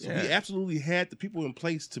 Yes. So he absolutely had the people in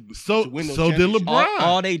place to win those So did championships. LeBron.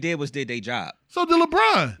 All they did was did their job. So did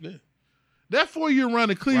LeBron. Yeah. That 4-year run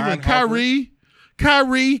in Cleveland, Ryan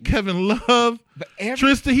Kyrie, Kevin Love, But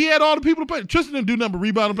Tristan, he had all the people to play. Tristan didn't do nothing but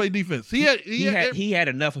rebound and play defense. He had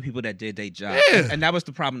enough of people that did their job. Yeah. And that was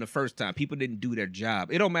the problem the first time. People didn't do their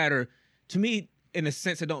job. It don't matter. To me, in a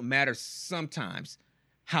sense, it don't matter sometimes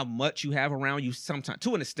how much you have around you sometimes.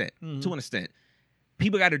 To an extent.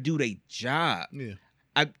 People got to do their job. Yeah.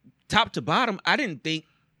 Top to bottom, I didn't think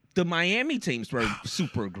the Miami teams were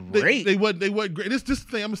super great. They wasn't great. This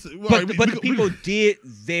thing I'm gonna say. But the people did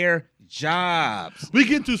their jobs. We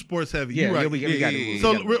get too sports heavy. Yeah, You're right. we got it.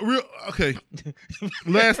 So real okay.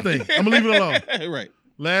 Last thing. I'm gonna leave it alone. Right.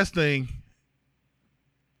 Last thing.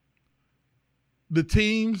 The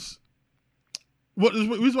teams. The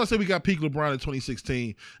reason why I say we got peak LeBron in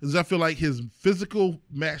 2016 is I feel like his physical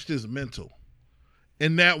matched his mental,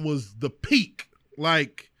 and that was the peak.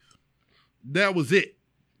 Like that was it.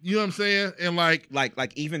 You know what I'm saying? And like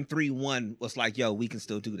even 3-1 was like, yo, we can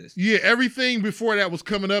still do this. Yeah, everything before that was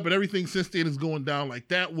coming up, and everything since then is going down. Like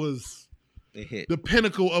that was It hit. the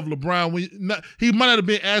pinnacle of LeBron. He might not have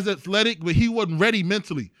been as athletic, but he wasn't ready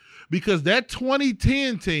mentally because that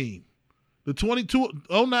 2010 team, the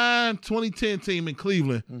 2010 team in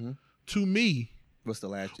Cleveland, to me, What's the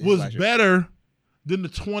last? was better than the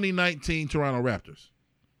 2019 Toronto Raptors.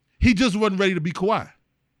 He just wasn't ready to be Kawhi.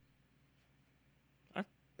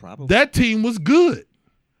 Probably. That team was good.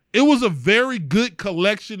 It was a very good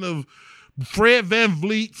collection of Fred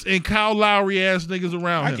VanVleets and Kyle Lowry ass niggas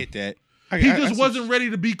around him. I get that. He just wasn't ready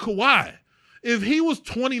to be Kawhi. If he was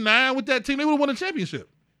 29 with that team, they would have won a championship.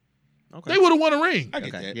 Okay. They would have won a ring. I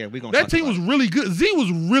get that. Yeah, we gonna. That team was really good. Z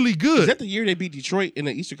was really good. Is that the year they beat Detroit in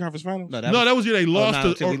the Eastern Conference Finals? No, that was the year they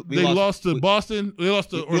lost to. we They lost to Boston. They lost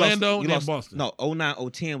to Orlando we and lost, Boston. No,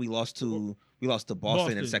 09-010 we lost to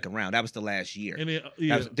Boston in the second round. That was the last year. And then,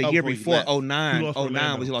 That was the year before 09 lost to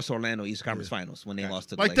Orlando. we lost to Orlando Eastern Conference Finals when they lost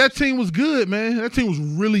to the Like Lakers. that team was good, man. That team was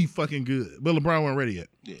really fucking good. But LeBron wasn't ready yet.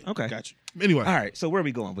 Yeah. Okay. Gotcha. Anyway, All right, so where are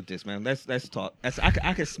we going with this, man? Let's talk.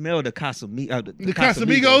 I can smell the Casamigos. The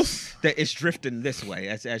Casamigos that it's drifting this way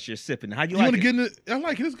as you're sipping. How you You like want to it? get in it? I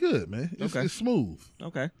like it. It's good, man. Okay. It's smooth.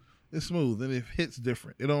 Okay. It's smooth and it hits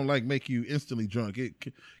different. It don't like make you instantly drunk. It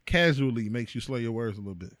casually makes you slow your words a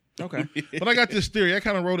little bit. Okay. But I got this theory. I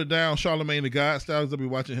kind of wrote it down. Charlemagne the God style. I'll be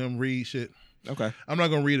watching him read shit. Okay. I'm not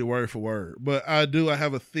gonna read it word for word, but I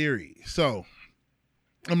have a theory. So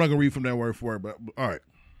I'm not gonna read from that word for word. But all right.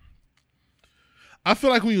 I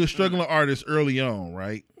feel like when you're a struggling artist early on,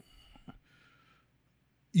 right?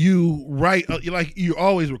 You write you're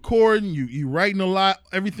always recording. You writing a lot.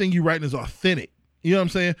 Everything you writing is authentic. You know what I'm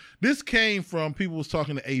saying? This came from people was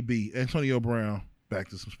talking to AB, Antonio Brown. Back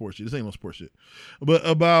to some sports shit. This ain't no sports shit. But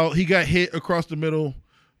about he got hit across the middle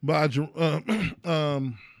by who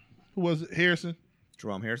was it? Harrison?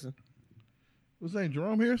 Jerome Harrison? What's his name?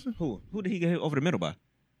 Jerome Harrison? Who did he get hit over the middle by?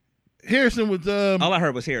 Harrison with All I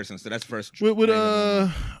heard was Harrison, so that's first. with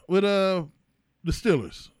the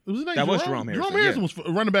Steelers. Was his name That Jerome? was Jerome Harrison, Jerome Harrison was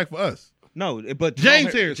running back for us. No, but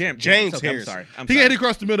James Harrison. James okay, Harrison. I'm sorry. He got hit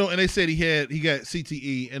across the middle, and they said he got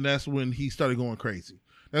CTE, and that's when he started going crazy.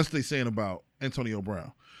 That's what they saying about Antonio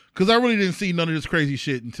Brown. Because I really didn't see none of this crazy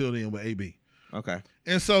shit until then with AB. Okay.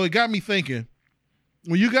 And so it got me thinking,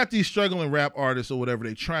 when you got these struggling rap artists or whatever,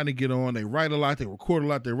 they trying to get on, they write a lot, they record a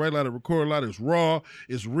lot, they write a lot, they record a lot. It's raw,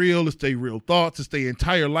 it's real, it's their real thoughts, it's their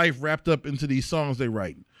entire life wrapped up into these songs they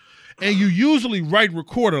writing. And you usually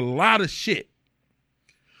record a lot of shit.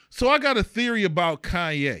 So I got a theory about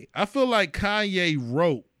Kanye. I feel like Kanye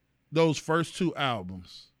wrote those first two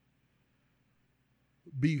albums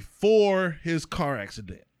before his car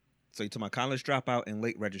accident. So you talking about college dropout and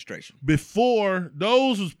late registration? Before,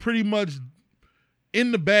 those was pretty much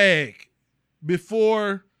in the bag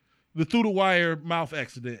before the through the wire mouth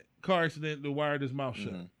accident, car accident, the wired his mouth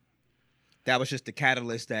shut. Mm-hmm. That was just the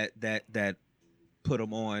catalyst that put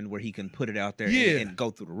him on where he can put it out there and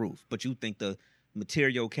go through the roof. But you think the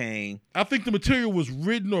material came? I think the material was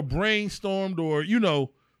written or brainstormed or,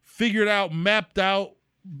 figured out, mapped out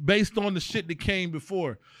based on the shit that came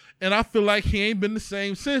before. And I feel like he ain't been the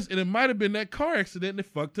same since. And it might have been that car accident that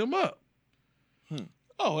fucked him up.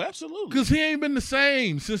 Oh, absolutely. Because he ain't been the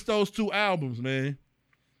same since those two albums, man.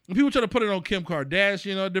 And people try to put it on Kim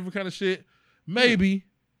Kardashian, different kind of shit. Maybe.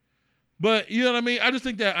 But, you know what I mean? I just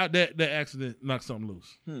think that accident knocked something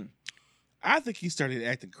loose. I think he started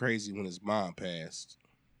acting crazy when his mom passed.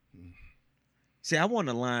 See, I want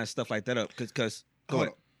to line stuff like that up because go Hold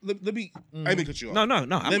ahead. on. Let me. I didn't cut you off. No.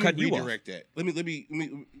 I'm cutting you off. Redirect that. Let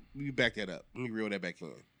me back that up. Let me reel that back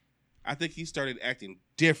in. I think he started acting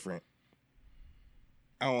different.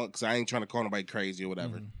 Because I ain't trying to call nobody crazy or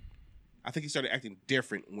whatever. Mm-hmm. I think he started acting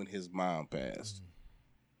different when his mom passed.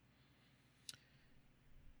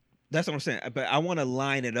 That's what I'm saying. But I want to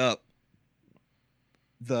line it up.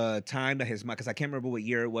 The time that his mom, because I can't remember what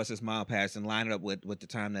year it was his mom passed, and line it up with the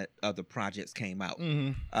time that other projects came out.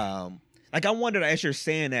 Like I wondered, as you're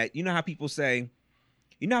saying that, you know how people say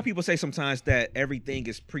sometimes that everything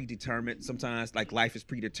is predetermined. Sometimes like life is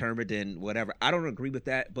predetermined and whatever. I don't agree with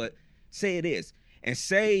that, but say it is, and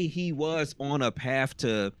say he was on a path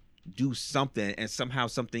to do something, and somehow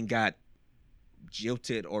something got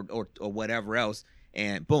jilted or whatever else,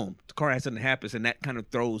 and boom, the car accident happens, and that kind of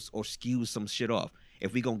throws or skews some shit off.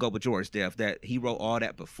 If we gonna go with George Death, that he wrote all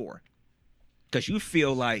that before, because you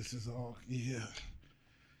feel like this is all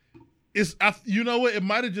It's you know what? It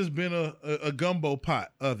might have just been a gumbo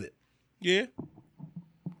pot of it. Yeah.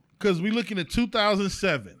 Because we looking at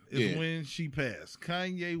 2007 is when she passed.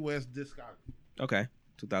 Kanye West discography. Okay,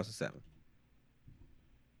 2007.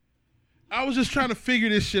 I was just trying to figure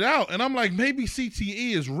this shit out, and I'm like, maybe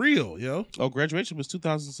CTE is real, yo. Oh, graduation was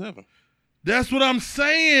 2007. That's what I'm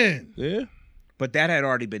saying. Yeah. But that had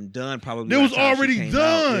already been done. Probably it was already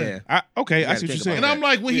done. Yeah. I see what you're saying. And I'm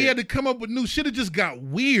like, when he had to come up with new shit, it just got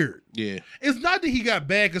weird. Yeah. It's not that he got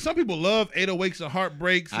bad, because some people love 808s and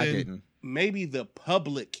Heartbreaks. I and didn't. Maybe the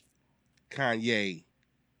public Kanye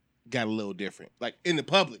got a little different. Like in the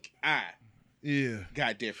public eye,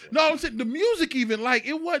 got different. No, I'm saying the music even, like,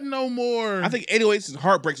 it wasn't no more. I think 808s and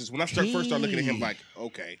Heartbreaks is when I first started looking at him like,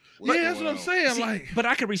 okay. That's what I'm saying. See, like, but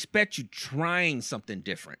I can respect you trying something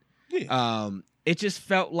different. Yeah. It just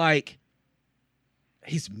felt like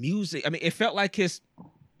his music. I mean, it felt like his.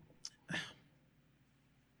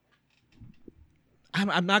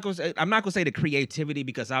 I'm not gonna say the creativity,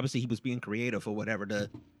 because obviously he was being creative or whatever to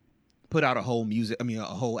put out a whole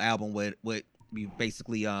whole album with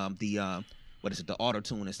basically the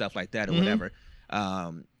auto-tune and stuff like that or whatever.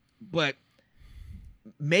 But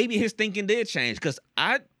maybe his thinking did change, because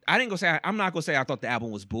I'm not gonna say I thought the album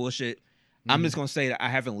was bullshit. I'm just gonna say that I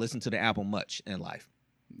haven't listened to the album much in life.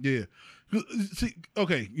 Yeah. See,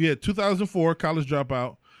 okay, 2004, College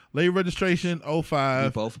Dropout, Late Registration,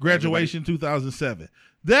 05, Graduation, 2007.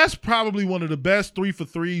 That's probably one of the best 3 for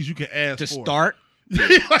 3s you can ask to for. Start.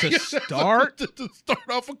 To start? to start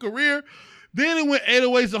off a career. Then it went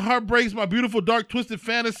 808s and Heartbreaks, My Beautiful Dark Twisted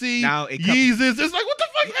Fantasy, Yeezus. It's like, what the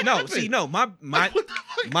fuck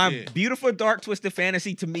happened? My Beautiful Dark Twisted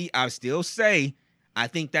Fantasy, to me, I still say, I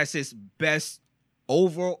think that's his best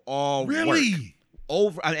overall work.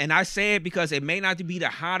 And I say it because it may not be the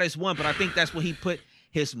hottest one, but I think that's when he put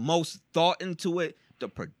his most thought into it. The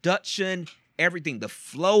production, everything, the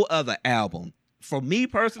flow of the album. For me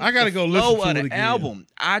personally, I gotta go listen to it again. Album,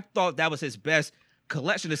 I thought that was his best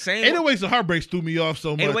collection. The same 808s and Heartbreaks threw me off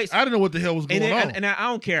so much. I didn't know what the hell was going on. And I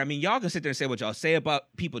don't care. I mean, y'all can sit there and say what y'all say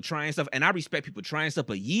about people trying stuff, and I respect people trying stuff,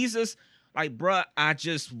 but Yeezus, like, bruh,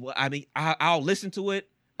 I'll listen to it,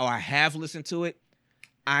 or I have listened to it.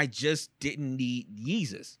 I just didn't need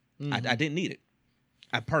Yeezus. I didn't need it.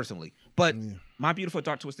 I personally. But My Beautiful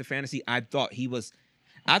Dark Twisted Fantasy, I thought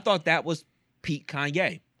that was peak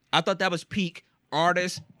Kanye. I thought that was peak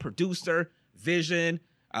artist, producer, vision,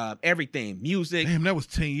 everything, music. Damn, that was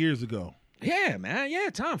 10 years ago. Yeah, man. Yeah,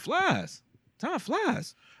 time flies. Time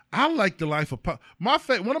flies. I like the life of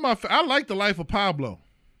I like the life of Pablo.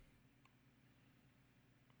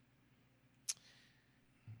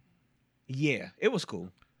 Yeah, it was cool.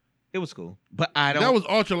 But I don't. That was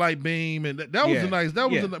Ultralight Beam, and that was a nice.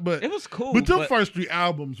 But it was cool. But them first 3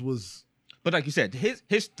 albums was. But like you said,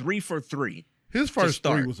 his 3 for 3. His first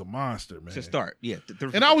 3 was a monster, man. To start, yeah.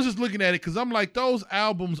 And I was just looking at it because I'm like, those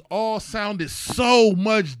albums all sounded so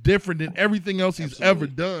much different than everything else he's ever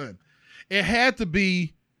done. It had to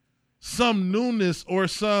be some newness or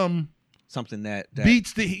something that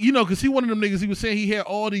beats that because he one of them niggas. He was saying he had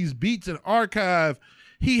all these beats in archive.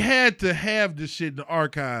 He had to have this shit in the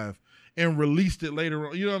archive and released it later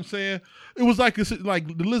on. You know what I'm saying? It was like the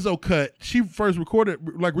Lizzo cut. She first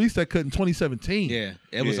released that cut in 2017. Yeah,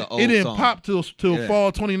 it was an old song. It didn't song. pop till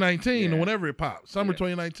fall 2019 or whenever it popped, summer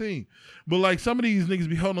 2019. But like some of these niggas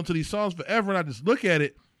be holding on to these songs forever, and I just look at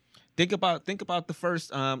it. Think about the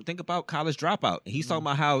first. Think about College Dropout. He's talking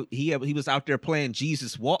about how he was out there playing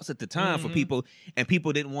Jesus Waltz at the time for people, and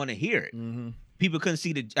people didn't want to hear it. People couldn't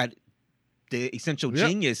see the essential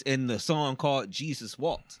genius in the song called Jesus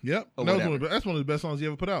Walked. Yep. That's one of the best songs he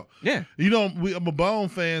ever put out. Yeah. You know, I'm a Bone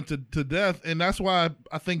fan to death, and that's why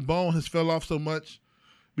I think Bone has fell off so much,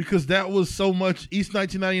 because that was so much East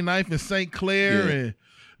 1999 and St. Clair, and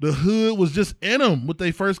the hood was just in them with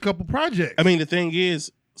their first couple projects. I mean, the thing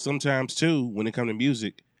is, sometimes too, when it comes to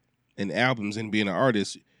music and albums and being an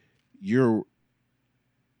artist, you're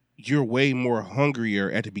way more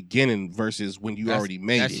hungrier at the beginning versus when you already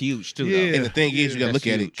made it. That's huge too. Yeah. Though. And the thing is, you gotta look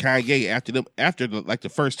at huge. it. Kanye after the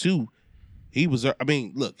first two, he was. I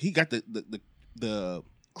mean, look, he got the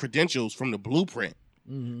credentials from the Blueprint.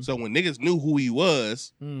 Mm-hmm. So when niggas knew who he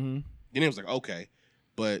was, Mm-hmm. then it was like, okay.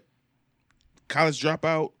 But college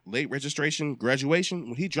dropout, late registration, graduation,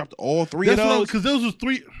 when he dropped all three of those, because those was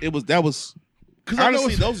three. that was.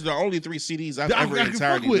 Honestly, I those are the only three CDs I've ever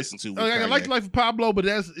entirely listened to. I like Life of Pablo, but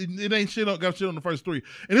it ain't shit. Got shit on the first three,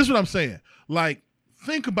 and this is what I'm saying. Like,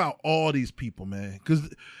 think about all these people, man.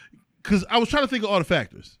 Because I was trying to think of all the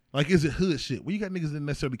factors. Like, is it hood shit? Well, you got niggas that didn't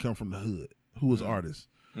necessarily come from the hood who was artists.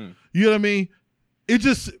 You know what I mean? It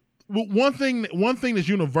just one thing that's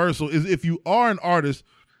universal is if you are an artist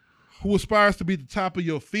who aspires to be at the top of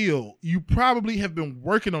your field, you probably have been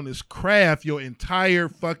working on this craft your entire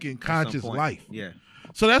fucking conscious life. Yeah.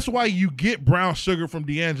 So that's why you get Brown Sugar from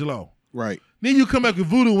D'Angelo. Right. Then you come back with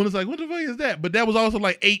Voodoo and it's like, what the fuck is that? But that was also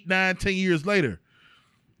like 8, 9, 10 years later.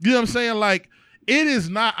 You know what I'm saying? Like, it is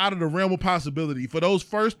not out of the realm of possibility for those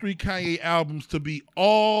first 3 Kanye albums to be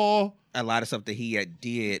all a lot of stuff that he had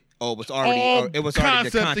did. It was all already the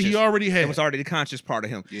concepts that conscious. he already had. It was already the conscious part of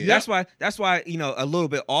him. Yeah. That's why you know, a little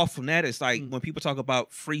bit off from that. It's like when people talk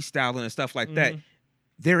about freestyling and stuff like that.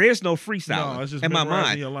 There is no freestyling No, it's just in my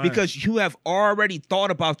memorizing your mind lines. because you have already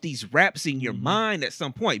thought about these raps in your mind at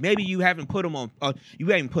some point. Maybe you haven't put them on, you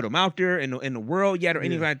haven't put them out there in the world yet or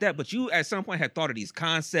anything like that. But you at some point had thought of these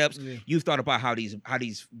concepts. You've thought about how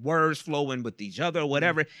these words flow in with each other or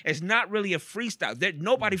whatever. It's not really a freestyle.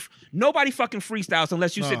 Nobody fucking freestyles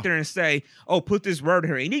unless you sit there and say, "Oh, put this word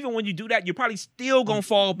here." And even when you do that, you're probably still gonna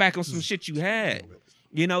fall back on some shit you had.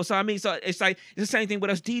 You know, so I mean, so it's like it's the same thing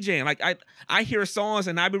with us DJing. Like I hear songs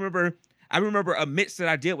and I remember a mix that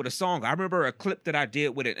I did with a song. I remember a clip that I did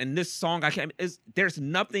with it. And this song there's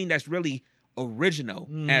nothing that's really original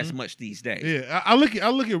as much these days. Yeah, I look at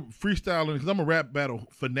freestyling because I'm a rap battle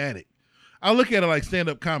fanatic. I look at it like stand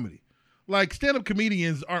up comedy. Like stand up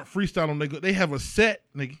comedians aren't freestyling. They have a set,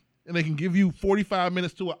 nigga. And they can give you 45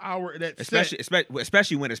 minutes to an hour of that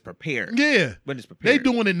especially when it's prepared. Yeah. When it's prepared. They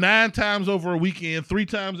doing it 9 times over a weekend, 3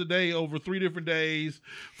 times a day over 3 different days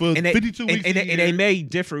for 52 weeks and they may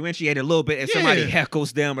differentiate a little bit if somebody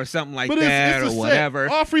heckles them or something like that or whatever.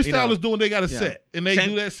 All freestylers doing, they got a set. And they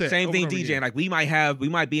do that set. Same thing DJing. Like we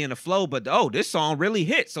might be in the flow, but this song really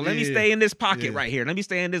hits. So let me stay in this pocket right here. Let me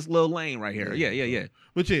stay in this little lane right here. Yeah.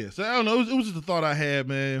 But so I don't know. It was just a thought I had,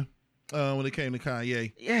 man. When it came to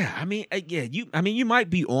Kanye, you might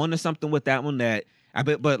be on to something with that one.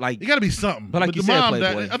 But like it got to be something. But like the you said, mom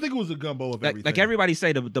Playboy, I think it was a gumbo of everything. Like everybody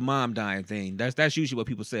say the mom dying thing. That's usually what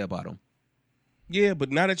people say about him. Yeah,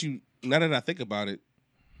 but now that I think about it,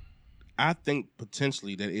 I think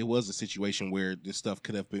potentially that it was a situation where this stuff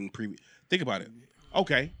could have been Think about it.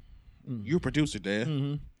 Okay, you're a producer, Dad.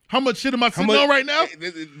 Mm-hmm. How much shit am I sitting on right now?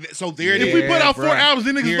 So there it is. If we put out 4 albums,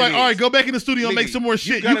 then niggas like, all right, go back in the studio and make some more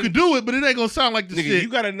shit. You could do it, but it ain't gonna sound like this shit. You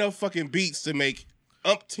got enough fucking beats to make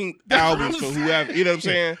umpteenth albums for whoever. You know what I'm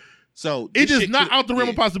saying? So it is not out the realm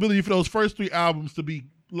of possibility for those first 3 albums to be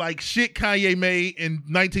like shit Kanye made in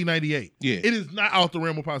 1998. Yeah, it is not out the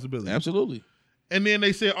realm of possibility. Absolutely. And then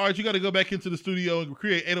they said, all right, you got to go back into the studio and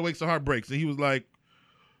create 808s and Heartbreaks, and he was like,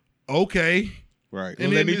 okay. Right.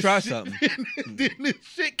 And let me try something. Then this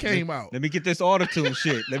shit came out. Let me get this auto-tune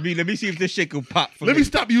shit. Let me see if this shit can pop for me. Let me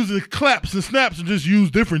stop using claps and snaps and just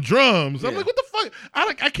use different drums. I'm like, what the fuck?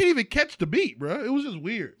 I can't even catch the beat, bro. It was just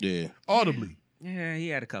weird. Yeah. Audibly. Yeah, he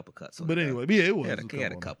had a couple cuts on But anyway, yeah, it was. He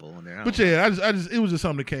had a couple on there. But yeah, I just it was just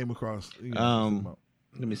something that came across.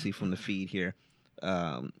 Let me see from the feed here.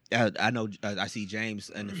 I know I see James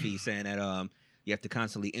in the feed saying that you have to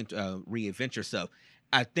constantly reinvent yourself.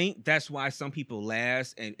 I think that's why some people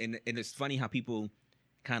last, and it's funny how people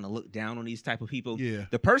kind of look down on these type of people. Yeah.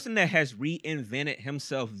 The person that has reinvented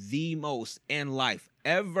himself the most in life,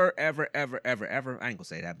 ever, I ain't gonna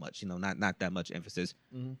say that much, not that much emphasis.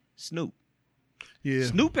 Snoop. Yeah.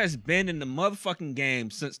 Snoop has been in the motherfucking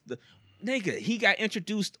game since he got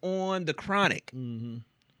introduced on The Chronic. Mm-hmm.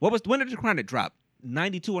 When did The Chronic drop?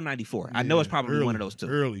 92 or 94? Yeah, I know it's probably one of those two.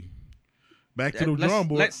 Early. Back to the drawing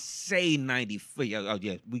board. Let's say 94. Oh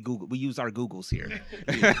yeah, we use our Googles here.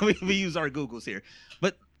 we use our Googles here.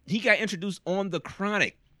 But he got introduced on The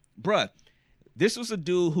Chronic. Bruh, This was a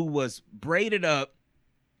dude who was braided up,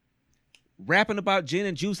 rapping about gin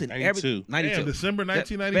and juice and 92. 92. Damn, December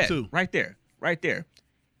 1992. Right there.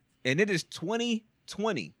 And it is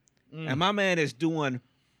 2020. And my man is doing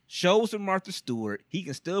shows with Martha Stewart. He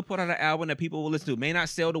can still put out an album that people will listen to. May not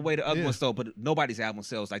sell the way the other one sold, but nobody's album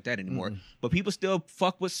sells like that anymore. But people still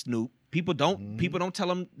fuck with Snoop. People don't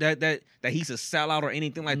tell him that he's a sellout or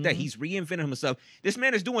anything like that. He's reinventing himself. This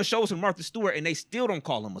man is doing shows with Martha Stewart, and they still don't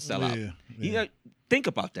call him a sellout. Yeah. Think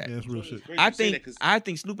about that. Yeah, that's real shit. I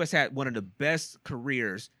think Snoop has had one of the best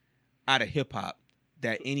careers out of hip hop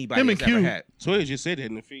that anybody Him has and ever Q. had. Toya just said that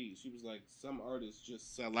in the feed. She was like, some artists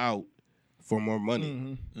just sell out for more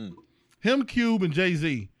money. Him, Cube, and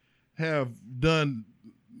Jay-Z have done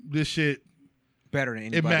this shit Better than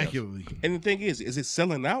anybody immaculately. And the thing is it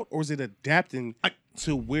selling out or is it adapting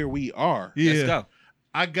to where we are? Yeah. Let's go.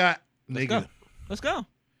 I got Let's nigga. go. Let's go.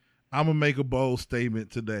 I'm gonna make a bold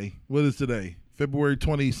statement today. What is today? February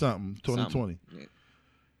 20-something, 2020. Yeah.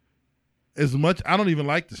 As much I don't even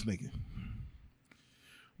like this nigga.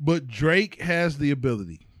 But Drake has the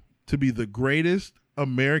ability to be the greatest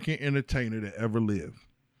American entertainer that ever lived.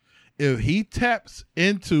 If he taps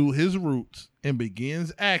into his roots and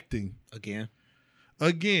begins acting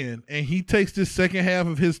Again, and he takes this second half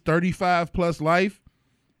of his 35 plus life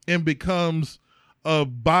and becomes a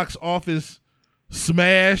box office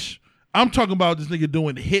smash. I'm talking about this nigga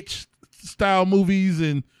doing Hitch style movies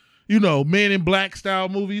and Men in Black style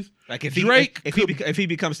movies. like if Drake if he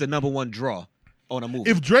becomes the number one draw on a movie,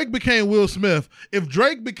 If Drake became Will Smith,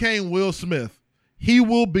 he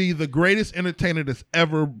will be the greatest entertainer that's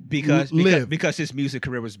ever lived. because his music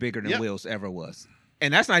career was bigger than Will's ever was.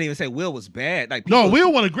 And that's not even say Will was bad. Like No, people,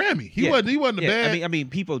 Will won a Grammy. He Yeah. wasn't bad. I mean,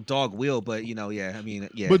 people dog Will, but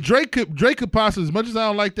yeah. But Drake could possibly, as much as I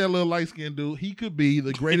don't like that little light skinned dude, he could be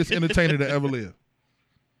the greatest entertainer that ever lived.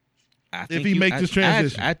 I if think he make this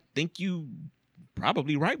transition. I think you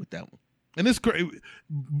probably right with that one. And it's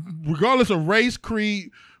regardless of race, creed,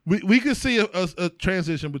 we could see a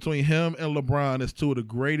transition between him and LeBron as two of the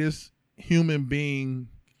greatest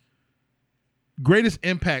greatest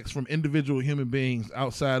impacts from individual human beings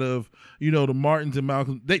outside of the Martins and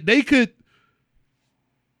Malcolm. They're gonna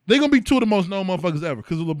be two of the most known motherfuckers ever.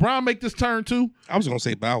 Because LeBron make this turn too. I was gonna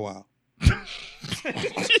say Bow Wow.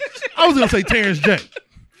 I was gonna say Terrence J.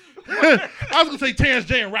 I was gonna say Terrence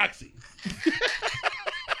J and Roxy.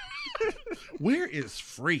 Where is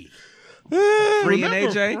Free? Free and Remember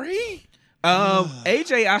AJ. Free?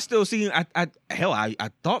 AJ, I still see. I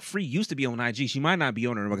thought Free used to be on IG. She might not be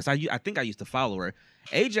on her because I think I used to follow her.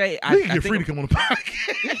 AJ, We can get Free to come on the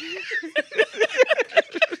podcast.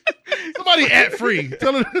 Somebody at Free.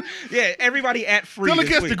 Tell her, Yeah, everybody at Free. tell her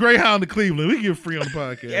this catch week. the Greyhound to Cleveland. We can get Free on the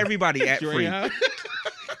podcast. Everybody at Free. Greyhound?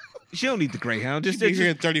 She don't need the Greyhound. Just Be here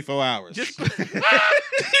in 34 hours.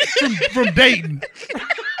 from Dayton.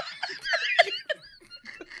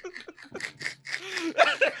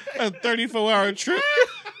 A 34-hour trip.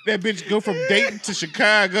 That bitch go from Dayton to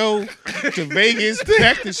Chicago to Vegas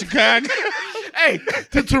back to Chicago. Hey,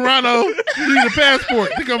 To Toronto. You need a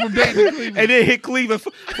passport to come from Dayton to Cleveland. and then hit Cleveland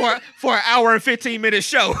for an hour and 15-minute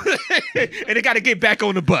show, and they got to get back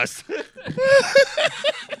on the bus.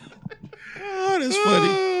 Oh, that's funny.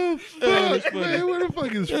 Oh, fuck, man. Where the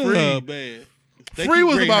fuck is Free? Oh, man. Thank Free you,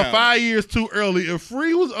 was about Greyhound. 5 years too early. If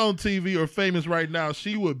Free was on TV or famous right now,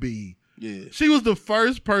 she would be. Yeah. She was the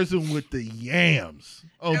first person with the yams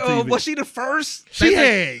on TV. Was she the first? She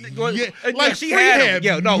had, like she Free had.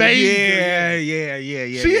 major.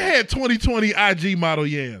 Yeah. She had 2020 IG model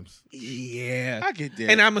yams. Yeah, I get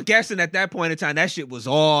that. And I'm guessing at that point in time, that shit was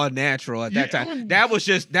all natural at that time. That was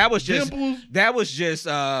just Dimples,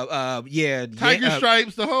 Tiger yeah,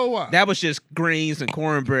 stripes, the whole lot. that was just greens and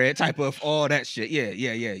cornbread type of all that shit. Yeah.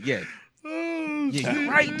 Oh, Yeah, shit.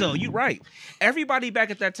 you're right though. You're right. Everybody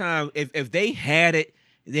back at that time, if they had it,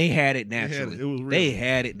 they had it naturally. It was real. They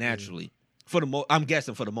had it naturally. I'm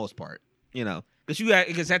guessing for the most part,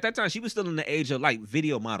 because at that time she was still in the age of like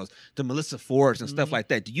video models, the Melissa Fords and stuff like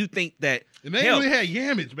that. Do you think that? And they hell, really had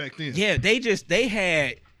yamage back then. yeah, they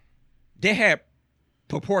had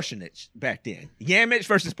proportionate back then. Yamage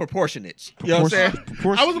versus proportionate. You know what I'm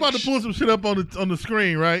saying? I was about to pull some shit up on the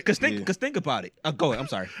screen, right? Because think about it. Go ahead. I'm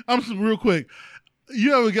sorry. Real quick.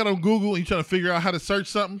 You ever get on Google and you trying to figure out how to search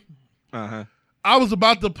something? Uh-huh. I was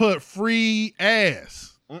about to put free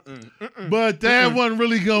ass. But that wasn't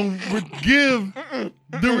really going to give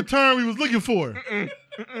the return we was looking for.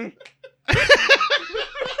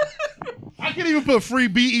 I can't even put free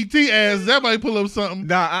BET ass. That might pull up something.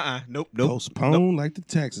 Nah, nope. Postpone like the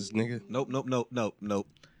taxes, nigga. Nope.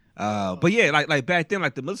 But yeah, like back then,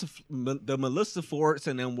 like the Melissa Forts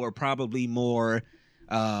and them were probably more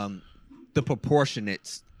the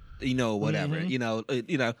proportionates, whatever.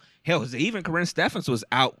 Mm-hmm. Hell, even Corinne Steffens was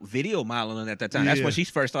out video modeling at that time. That's when she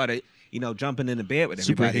first started, jumping into bed with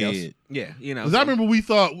everybody else. Yeah, Because I remember we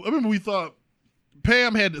thought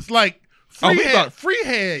Pam had this like free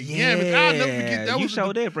head. Yeah, but I'll never forget that. You was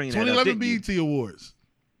showed that 2011 BET Awards.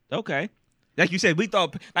 Okay. Like you said, we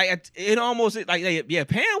thought like it almost like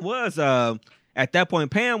Pam was at that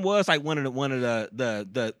point. Pam was like one of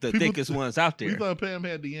the thickest ones out there. We thought Pam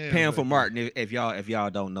had the yams. Pam from Martin. If y'all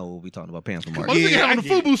don't know what we talking about, Pam from Martin. Oh, this nigga had on the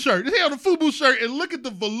FUBU shirt. This nigga on the FUBU shirt, and look at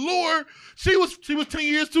the velour. She was 10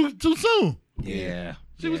 years too soon. Yeah,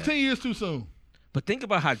 she was 10 years too soon. But think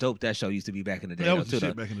about how dope that show used to be back in the day. That was the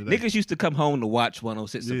shit back in the day. Niggas used to come home to watch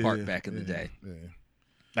 106 & Park back in the day. Yeah.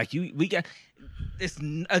 Like we got it's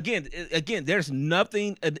again. There's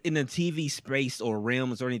nothing in the TV space or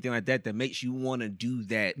realms or anything like that makes you want to do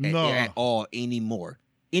that at all anymore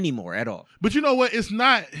at all. But you know what? It's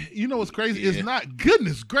not. You know what's crazy? It's not.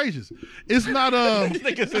 Goodness gracious! It's not. Bring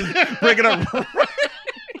it up.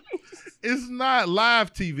 It's not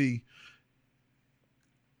live TV.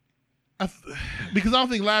 Because I don't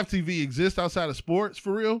think live TV exists outside of sports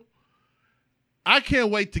for real. I can't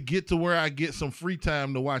wait to get to where I get some free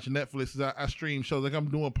time to watch Netflix as I stream shows. Like I'm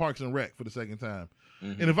doing Parks and Rec for the second time.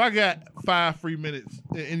 Mm-hmm. And if I got 5 free minutes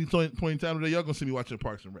at any point in time today, y'all gonna see me watching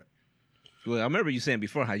Parks and Rec. Well, I remember you saying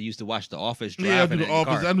before how you used to watch The Office. Yeah, I do The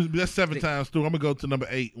Office. That's 7 times through. I'm gonna go to number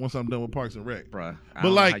 8 once I'm done with Parks and Rec. Bruh, I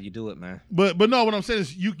don't know how you do it, man. But no, what I'm saying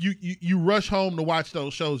is you rush home to watch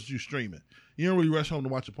those shows you streaming. You don't really rush home to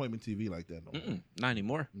watch appointment TV like that no more. Not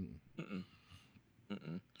anymore.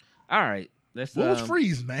 All right. What was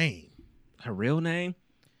Free's name? Her real name?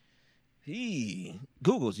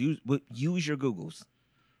 Googles. Use your Googles.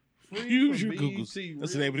 Use your Googles.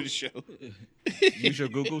 That's the name of the show. Use your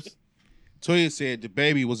Googles. Toya said the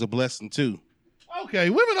baby was a blessing too. Okay,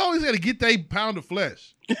 women always got to get their pound of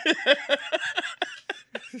flesh. We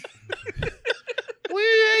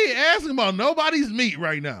ain't asking about nobody's meat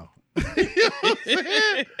right now. You know what I'm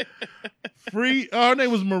saying? Free. Her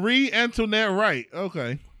name was Marie Antoinette Wright.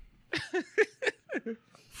 Okay.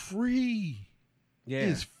 Free. Yeah.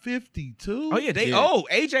 Is 52. Oh yeah,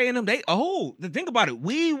 AJ and them. Think about it.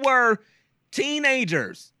 We were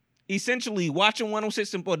teenagers, essentially watching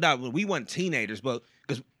 106 & Park. No, we weren't teenagers, but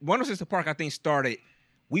because 106 & Park, I think started.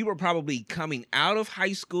 We were probably coming out of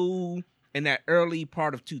high school in that early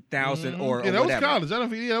part of 2000 or that whatever. was college. I don't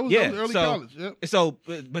think that was early college. Yep. So,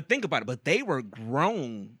 but think about it. But they were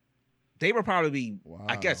grown. They were probably,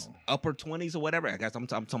 I guess, upper 20s or whatever. I guess I'm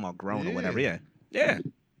talking about grown or whatever. Yeah.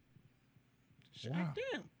 Wow.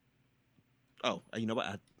 Damn. Oh, you know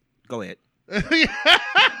what? Go ahead.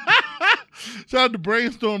 Shout out to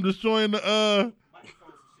Brainstorm destroying the.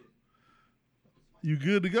 You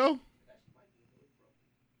good to go?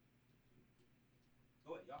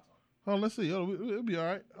 Oh, let's see. It'll be all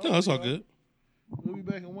right. No, it's all good. We'll be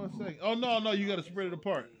back in 1 second. Oh, no, you got to spread it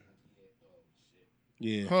apart.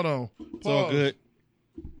 Yeah. Hold on. It's all good.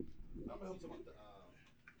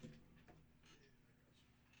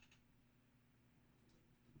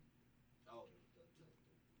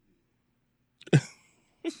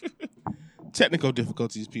 Technical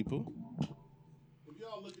difficulties, people.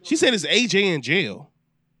 She said it's AJ in jail.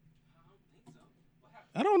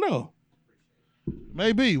 I don't know.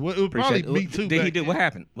 Maybe. Well, it would probably be too. Did he do? What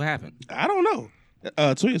happened? I don't know.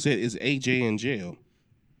 Toya said is AJ in jail.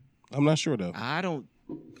 I'm not sure though. I don't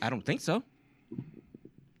think so.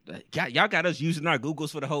 Y'all got us using our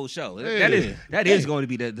Googles for the whole show. Yeah. That is going to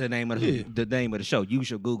be the name of the name of the show. Use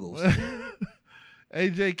your Googles.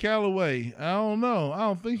 AJ Calloway. I don't know. I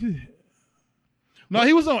don't think he. No,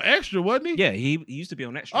 he was on Extra, wasn't he? Yeah, he used to be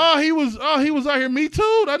on Extra. He was out here. Me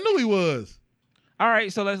Too. I knew he was. All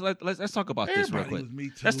right, so let's talk about this real quick.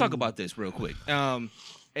 Let's talk about this real quick.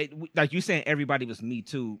 Like you saying, everybody was Me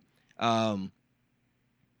Too. All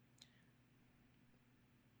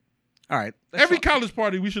right. Every college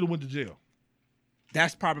party, we should have went to jail.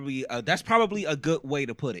 That's probably a good way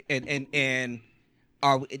to put it. And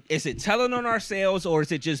is it telling on ourselves or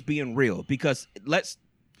is it just being real? Because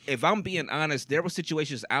if I'm being honest, there were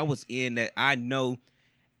situations I was in that I know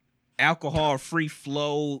alcohol free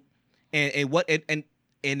flow, and it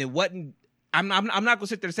wasn't. I'm not gonna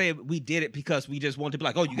sit there and say we did it because we just wanted to be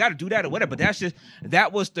like, oh, you got to do that or whatever. But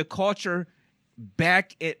that was the culture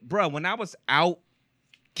back when I was out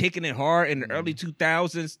kicking it hard in the early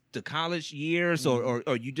 2000s, the college years, or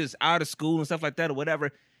you just out of school and stuff like that or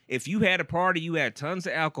whatever. If you had a party, you had tons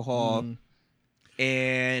of alcohol,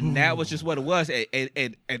 and that was just what it was.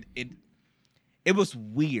 it was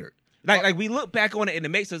weird. Like we look back on it and it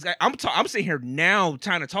makes us. I'm sitting here now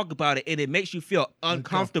trying to talk about it, and it makes you feel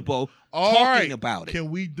uncomfortable talking about it. Can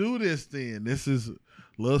we do this then? This is a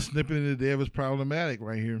little snippet into Dev is problematic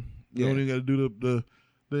right here. You don't even got to do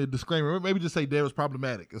the disclaimer. Maybe just say Dev is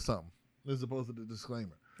problematic or something as opposed to the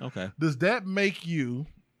disclaimer. Okay. Does that make you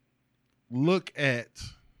look at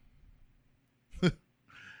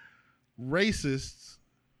racists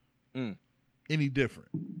any different?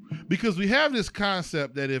 Because we have this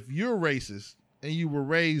concept that if you're racist and you were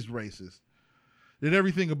raised racist, that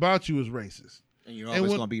everything about you is racist. And you're always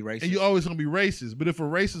going to be racist. And you're always going to be racist. But if a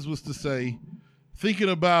racist was to say, thinking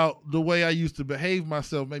about the way I used to behave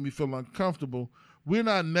myself made me feel uncomfortable, we're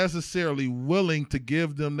not necessarily willing to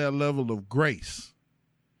give them that level of grace.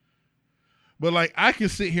 But like, I can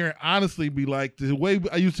sit here and honestly be like, the way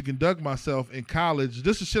I used to conduct myself in college,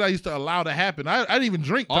 this is shit I used to allow to happen. I didn't even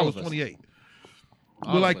drink till I was 28.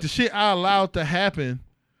 But like the shit I allowed to happen,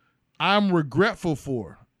 I'm regretful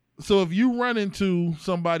for. So if you run into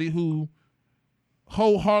somebody who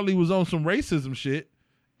wholeheartedly was on some racism shit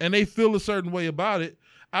and they feel a certain way about it,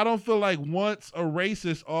 I don't feel like once a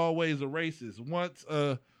racist, always a racist. Once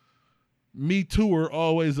a Me Tooer,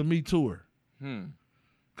 always a Me Tooer.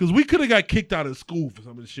 Because we could have got kicked out of school for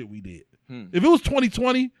some of the shit we did. If it was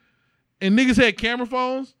 2020 and niggas had camera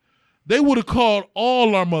phones, they would have called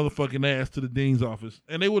all our motherfucking ass to the dean's office,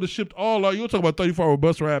 and they would have shipped all our. You're talking about 34-hour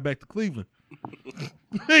bus ride back to Cleveland.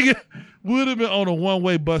 Nigga would have been on a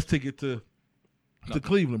one-way bus ticket to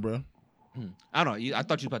Cleveland, bro. I don't know. I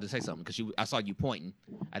thought you were about to say something because I saw you pointing.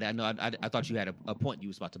 I thought you had a point you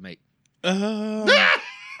was about to make. I'm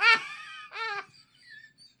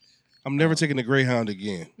never taking a Greyhound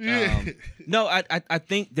again. No, I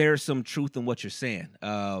think there's some truth in what you're saying.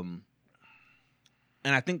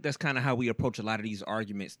 And I think that's kind of how we approach a lot of these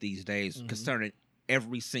arguments these days concerning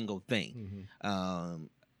every single thing.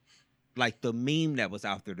 Like the meme that was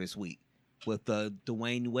out there this week with the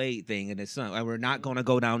Dwayne Wade thing and his son. And we're not going to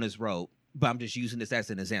go down this road, but I'm just using this as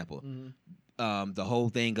an example. The whole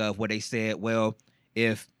thing of where they said, well,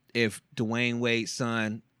 if Dwayne Wade's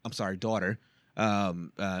daughter,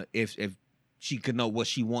 if she could know what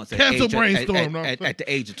she wants at the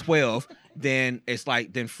age of 12, then it's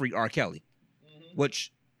like, then free R. Kelly.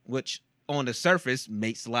 Which on the surface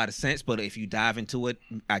makes a lot of sense, but if you dive into it,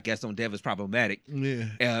 I guess on Dev is problematic.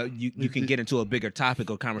 Yeah, you can get into a bigger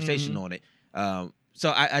topic or conversation on it.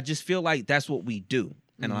 So I just feel like that's what we do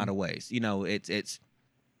in a lot of ways. You know, it's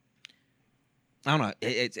I don't know.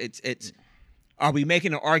 It's are we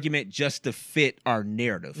making an argument just to fit our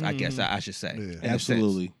narrative? I guess I should say. Yeah,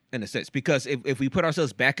 absolutely. In a sense, because if we put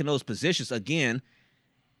ourselves back in those positions again.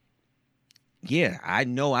 Yeah, I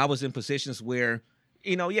know I was in positions where,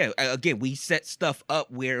 again, we set stuff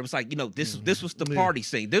up where it was like, this was the party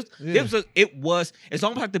scene. It's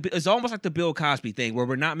almost like the Bill Cosby thing where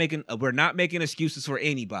we're not making excuses for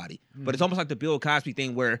anybody. But it's almost like the Bill Cosby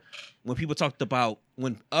thing where when people talked about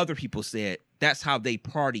when other people said that's how they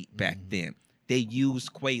partied back then. They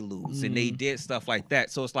used Quaaludes and they did stuff like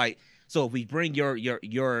that. So it's like, so if we bring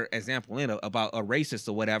your example in about a racist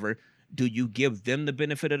or whatever, do you give them the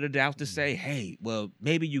benefit of the doubt to say, hey, well,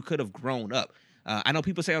 maybe you could have grown up? I know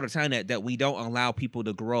people say all the time that we don't allow people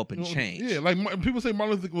to grow up and change. Yeah, like people say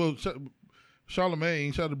Martin Luther King,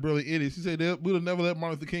 Charlemagne, shout out to Brilliant Idiots, he said we would have never let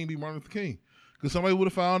Martin Luther King be Martin Luther King. Because somebody would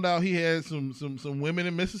have found out he had some women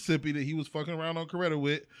in Mississippi that he was fucking around on Coretta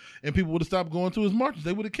with, and people would have stopped going to his marches.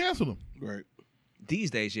 They would have canceled him. Right.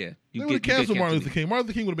 These days, yeah. They would have canceled Martin Luther King. Martin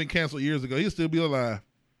Luther King would have been canceled years ago. He'd still be alive.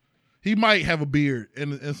 He might have a beard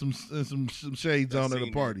and some shades on at a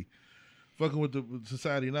party, fucking with the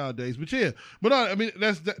society nowadays. But yeah, but no, I mean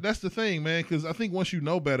that's the thing, man. Because I think once you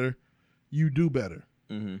know better, you do better.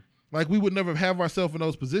 Like we would never have ourselves in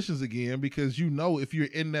those positions again because if you're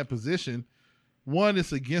in that position, one,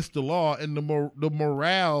 it's against the law, and the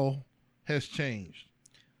morale has changed.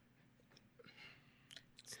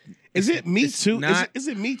 Is it Me Too? Is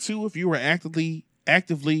it Me Too if you were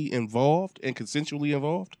actively involved and consensually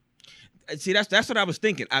involved? See, that's what I was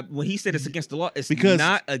thinking. When he said it's against the law, it's because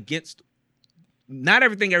not against. Not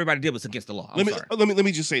everything everybody did was against the law. Let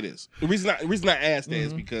me just say this. The reason I asked that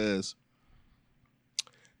is because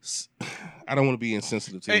I don't want to be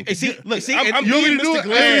insensitive to you. I'm being Mr.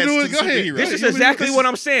 Glass to the superhero. This is exactly what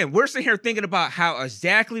I'm saying. We're sitting here thinking about how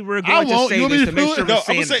exactly we're going to say this to make sure we're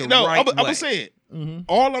saying it the right way. I'm going to say it.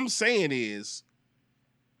 All I'm saying is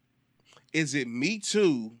it Me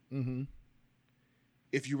Too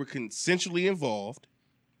if you were consensually involved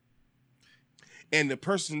and the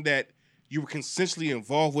person that you were consensually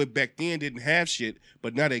involved with back then didn't have shit,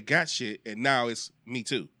 but now they got shit, and now it's Me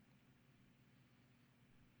Too?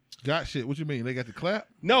 Got shit. What you mean? They got the clap?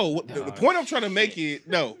 No, the point I'm trying to make is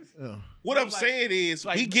no. Yeah. What I'm saying is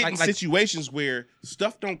we get in situations where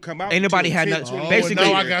stuff don't come out. Ain't nobody had nothing. Basically,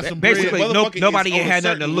 now I got some basically bread. nobody had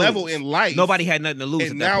nothing to lose. Level in life, nobody had nothing to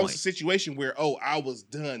lose. And at that now point. it's a situation where I was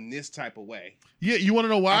done this type of way. Yeah, you want to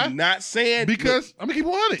know why? I'm not saying because I'm gonna keep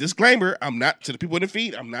on it. Disclaimer: I'm not to the people in the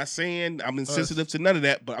feed. I'm not saying I'm insensitive to none of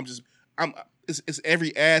that, but it's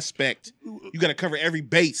every aspect. You got to cover every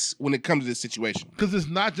base when it comes to this situation. Because it's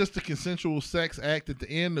not just the consensual sex act at the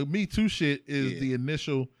end. The Me Too shit is the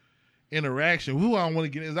initial interaction. Who I don't want to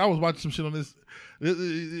get in is I was watching some shit on this.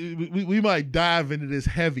 We might dive into this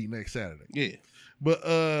heavy next Saturday. Yeah,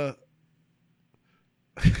 but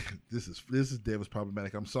this is Devil's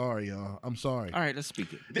problematic. I'm sorry, y'all. I'm sorry. All right, let's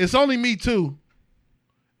speak it. It's only Me Too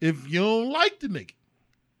if you don't like the nigga,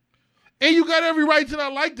 and you got every right to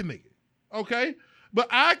not like the nigga. Okay, but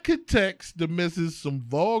I could text the missus some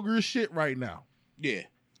vulgar shit right now. Yeah,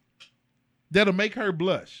 that'll make her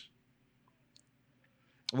blush.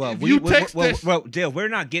 Well, Dale, we're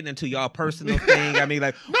not getting into y'all personal thing. I mean,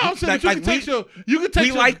 like, no, I'm saying you can text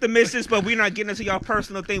we like the missus, but we're not getting into y'all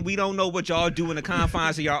personal thing. We don't know what y'all do in the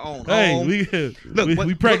confines of your own home. We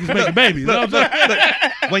practice making babies. Look,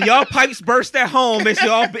 when y'all pipes burst at home, it's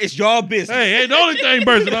y'all business. Hey, ain't the only thing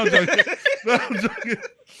bursting. I'm joking. No, I'm joking.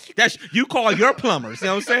 You call your plumbers. You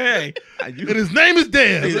know what I'm saying? And his name is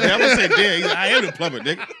Dan. I'm gonna say Dan. I am the plumber,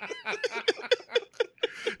 nigga.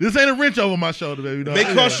 This ain't a wrench over my shoulder, baby. No, it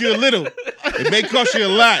may cost you a little. It may cost you a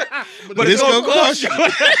lot. But it's gonna cost you.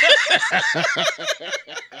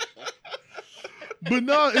 But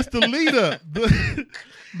no, it's the lead up.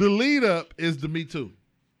 The lead up is the Me Too.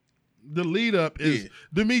 The lead up is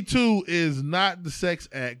the Me Too is not the sex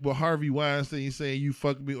act, but Harvey Weinstein saying you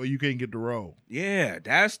fucked me or you can't get the role. Yeah,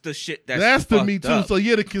 that's the shit. That's the Me Too. Up. So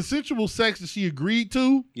the consensual sex that she agreed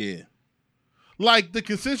to. Yeah, like the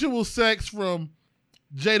consensual sex from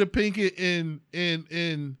Jada Pinkett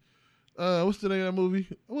in what's the name of that movie?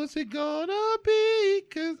 What's it gonna be?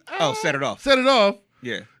 Set It Off. Set It Off.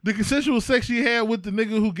 Yeah. The consensual sex she had with the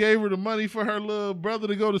nigga who gave her the money for her little brother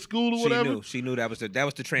to go to school or whatever. She knew that was the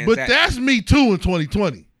transaction. But that's Me Too in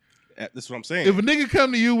 2020. That's what I'm saying. If a nigga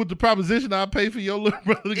come to you with the proposition, I'll pay for your little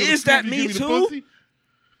brother to go to school. Is that Me Too?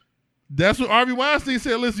 That's what Harvey Weinstein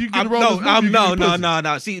said. Listen, you get the role.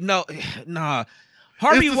 No. See, nah.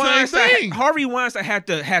 Harvey Weinstein had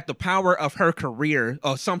the power of her career,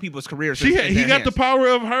 or some people's careers. He got the power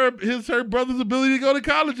of her brother's ability to go to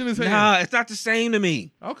college in his hand. Nah, it's not the same to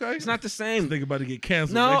me. Okay, it's not the same. Think about to get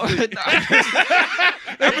canceled. No,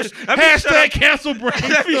 hashtag cancel break.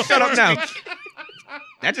 Let me shut up now.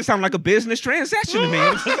 That just sounds like a business transaction to me.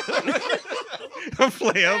 I'm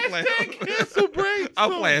playing. Cancel break.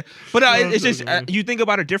 I'm playing. But it's just you think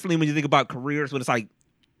about it differently when you think about careers. When it's like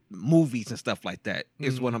movies and stuff like that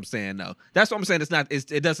is what I'm saying. though. That's what I'm saying.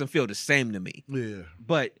 It doesn't feel the same to me. Yeah.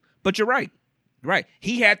 But you're right. Right.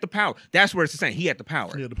 He had the power. That's where it's the same. He had the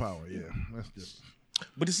power. He had the power. Yeah. That's different.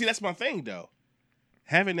 But you see, that's my thing though.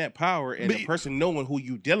 Having that power and the person knowing who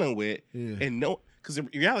you dealing with and know, because the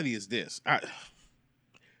reality is this.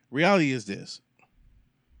 Reality is this.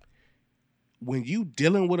 When you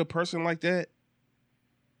dealing with a person like that,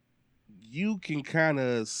 you can kind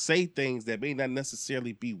of say things that may not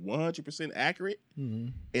necessarily be 100% accurate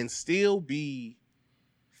and still be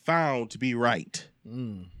found to be right.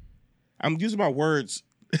 I'm using my words.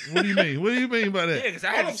 What do you mean? What do you mean by that? Yeah, because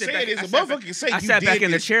all I'm saying is a motherfucker can say you sat back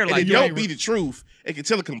in the chair like it don't be the truth. It can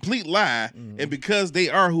tell a complete lie, and because they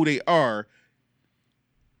are who they are,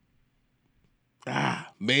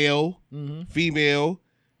 male, female,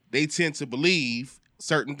 they tend to believe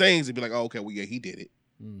certain things and be like, "Oh, okay, well, yeah, he did it.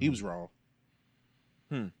 He was wrong."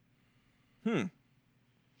 I'm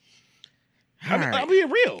being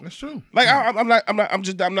real. That's true. Like I'm not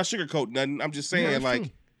sugarcoating nothing. I'm just saying like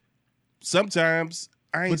true. Sometimes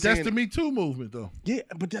I ain't. But that's the Me Too movement though. Yeah,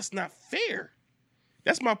 but that's not fair.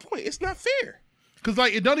 That's my point. It's not fair. Cause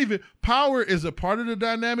like it don't even power is a part of the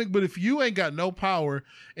dynamic, but if you ain't got no power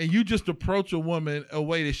and you just approach a woman a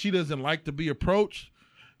way that she doesn't like to be approached,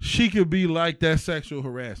 she could be like that sexual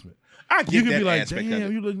harassment. I get you could that be like, aspect damn,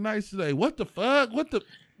 of it. you look nice today. What the fuck? What the?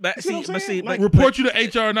 But see, like, report you to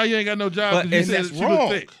HR. Now you ain't got no job. But you said that's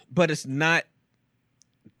wrong. But it's not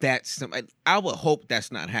that simple. I would hope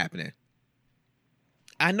that's not happening.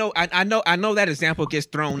 I know that example gets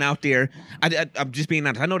thrown out there. I'm just being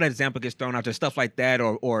honest. I know that example gets thrown out there, stuff like that,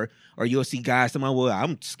 or you'll see guys saying, "Well,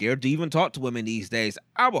 I'm scared to even talk to women these days."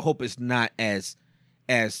 I would hope it's not as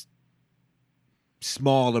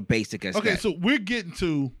small or basic as okay. that. So we're getting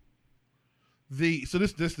to this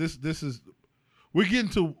is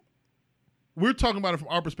we're talking about it from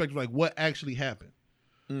our perspective, like what actually happened.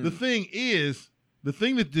 The thing is, the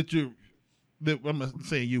thing that I'm not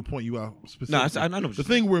saying you, point you out specifically. No, I know what the you're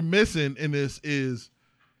thing we're missing in this is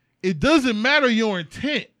it doesn't matter your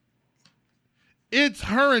intent. It's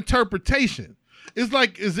her interpretation. It's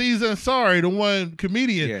like Aziz Ansari, the one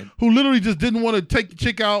comedian who literally just didn't want to take the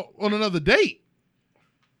chick out on another date.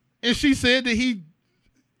 And she said that he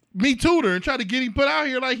Me Too'd her and tried to get him put out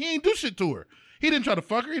here like he ain't do shit to her. He didn't try to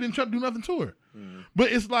fuck her. He didn't try to do nothing to her.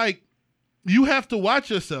 But it's like you have to watch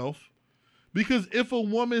yourself, because if a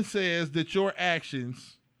woman says that your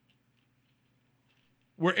actions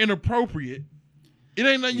were inappropriate, it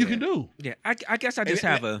ain't nothing you can do. Yeah, I guess I just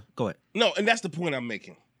have a... Go ahead. No, and that's the point I'm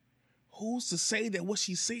making. Who's to say that what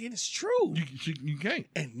she's saying is true? You can't.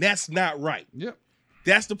 And that's not right. Yep.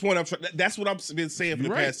 That's the point I'm trying... That's what I've been saying for the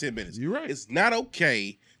past 10 minutes. You're right. It's not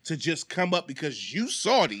okay to just come up because you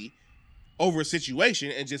salty over a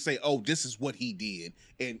situation and just say, oh, this is what he did,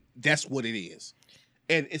 and that's what it is.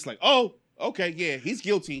 And it's like, oh, okay, yeah, he's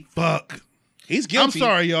guilty. Fuck. He's guilty. I'm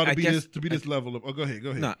sorry, y'all, to be this level of... Oh, go ahead.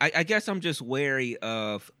 No, I guess I'm just wary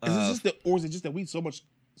of... Is it just that we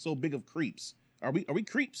so big of creeps? Are we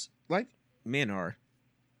creeps? Like, men are.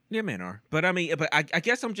 Yeah, men are. But I mean, I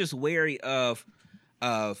guess I'm just wary of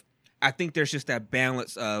I think there's just that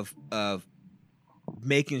balance of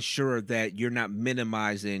making sure that you're not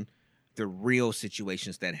minimizing the real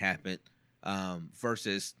situations that happen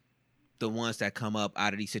versus the ones that come up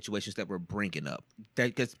out of these situations that we're bringing up.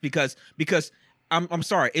 Because I'm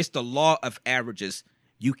sorry, it's the law of averages.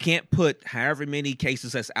 You can't put however many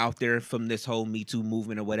cases that's out there from this whole Me Too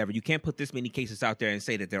movement or whatever. You can't put this many cases out there and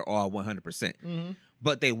say that they're all 100%. Mm-hmm.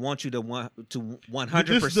 But they want you to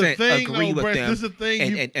 100% agree with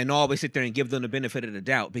them and always sit there and give them the benefit of the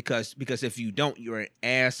doubt. Because if you don't, you're an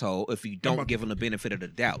asshole. If you don't give them the benefit of the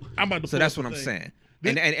doubt. So that's what I'm saying.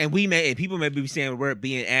 And people may be saying we're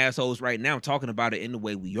being assholes right now, talking about it in the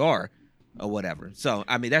way we are or whatever. So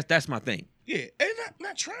I mean that's my thing. Yeah, and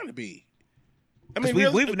not trying to be. I mean,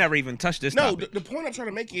 we've never even touched this. No, the point I'm trying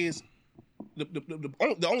to make is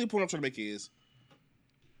the only point I'm trying to make is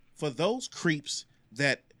for those creeps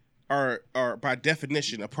that are by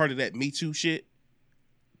definition a part of that Me Too shit.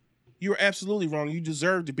 You're absolutely wrong. You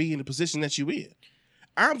deserve to be in the position that you in.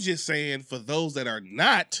 I'm just saying for those that are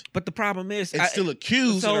not, but the problem is, and still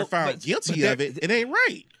accused and are found guilty of it, it ain't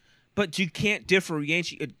right. But you can't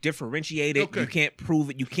differentiate it. Okay. You can't prove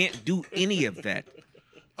it. You can't do any of that.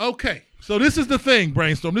 Okay, so this is the thing,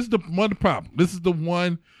 Brainstorm. This is the problem. This is the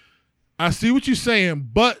one. I see what you're saying,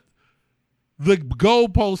 but the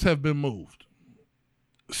goalposts have been moved.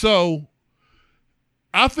 So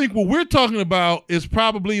I think what we're talking about is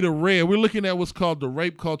probably the red. We're looking at what's called the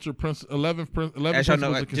rape culture 11 principles of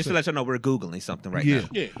consent. Just to let you know, we're Googling something right now.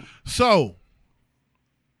 Yeah. So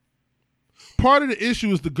part of the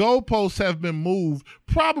issue is the goalposts have been moved,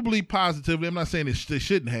 probably positively. I'm not saying they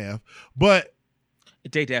shouldn't have, but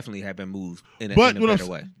they definitely have been moved in a better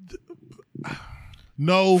way.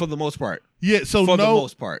 No, for the most part. Yeah. So for the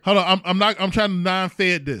most part. Hold on. I'm trying to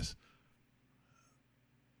non-fed this.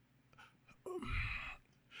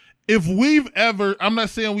 If we've ever, I'm not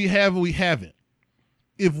saying we have or we haven't.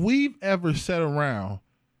 If we've ever sat around,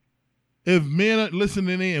 if men are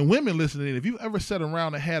listening in and women listening in, if you've ever sat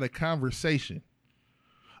around and had a conversation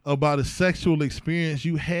about a sexual experience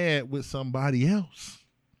you had with somebody else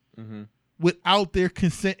without their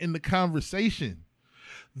consent in the conversation,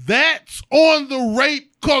 that's on the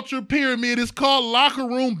rape culture pyramid. It's called locker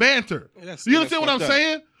room banter. You understand what I'm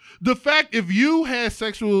saying? The fact if you had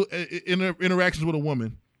sexual interactions with a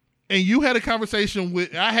woman, and you had a conversation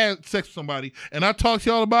I had sex with somebody, and I talked to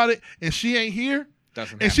y'all about it, and she ain't here,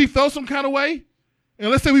 and she felt some kind of way, and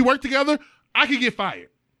let's say we work together, I could get fired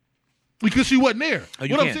because she wasn't there.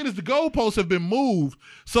 What I'm saying is the goalposts have been moved.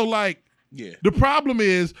 So, the problem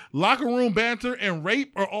is locker room banter and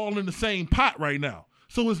rape are all in the same pot right now.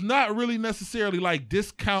 So it's not really necessarily like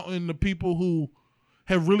discounting the people who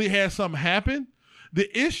have really had something happen.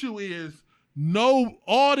 The issue is,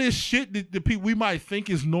 all this shit that the people we might think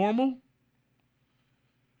is normal.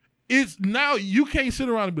 It's now you can't sit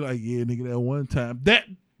around and be like, yeah, nigga, that one time.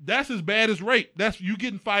 That's as bad as rape. That's you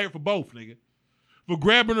getting fired for both, nigga. For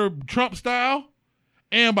grabbing her Trump style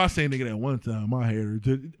and by saying, nigga, that one time my hair.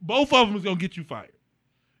 Both of them is gonna get you fired.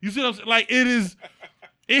 You see what I'm saying? Like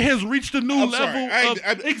it has reached a new level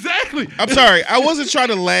exactly. I'm sorry. I wasn't trying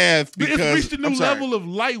to laugh because it's reached a new level of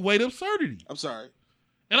lightweight absurdity. I'm sorry.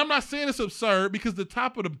 And I'm not saying it's absurd because the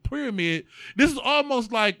top of the pyramid, this is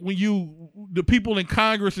almost like when the people in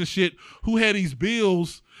Congress and shit who had these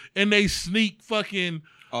bills and they sneak fucking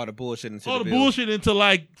all the bullshit into all the bill. bullshit into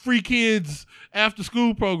like free kids after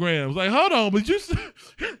school programs. Like, hold on, but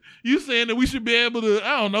you saying that we should be able to,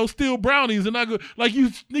 I don't know, steal brownies and not go, like you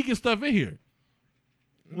sneaking stuff in here.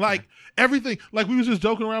 Like everything, like we was just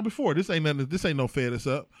joking around before. This ain't nothing. This ain't no fed us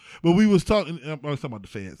up. But we was talking. I was talking about the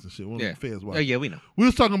feds and shit. One of the feds. Oh yeah, we know. We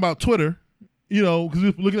was talking about Twitter. You know, because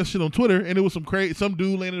we were looking at shit on Twitter, and it was some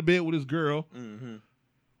dude laying in bed with his girl. Mm-hmm.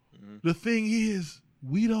 The thing is,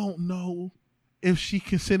 we don't know if she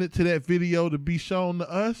consented to that video to be shown to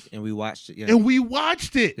us. And we watched it. Yeah. And we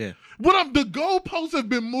watched it. Yeah. But the goalposts have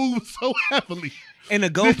been moved so heavily. And the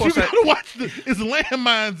that goalposts. You gotta watch it's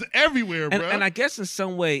landmines everywhere, bro. And I guess in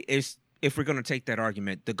some way, if we're gonna take that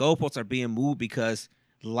argument, the goalposts are being moved because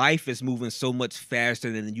life is moving so much faster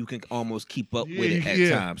than you can almost keep up with it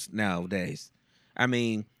at times nowadays. I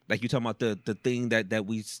mean, like you talking about the thing that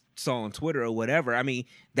we saw on Twitter or whatever. I mean,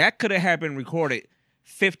 that could have been recorded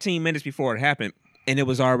 15 minutes before it happened, and it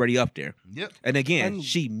was already up there. Yep. And again,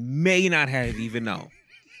 she may not have even known.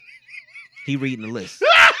 He reading the list.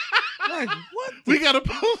 Like, what? We gotta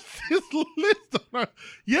post this list on our...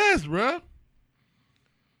 Yes, bro.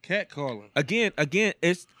 Cat calling. Again,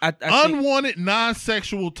 it's I unwanted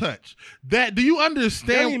non-sexual touch. That do you understand?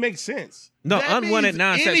 That don't even make sense. No, That unwanted means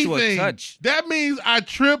non-sexual anything. touch. That means I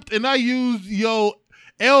tripped and I used your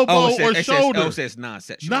elbow or shoulder. It says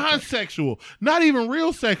non-sexual. Non-sexual. Not even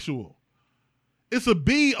real sexual. It's a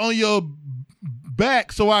bee on your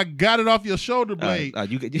back, so I got it off your shoulder blade.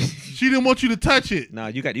 She didn't want you to touch it. No,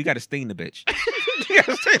 you got to sting the bitch. You got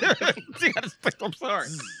to sting. I'm sorry.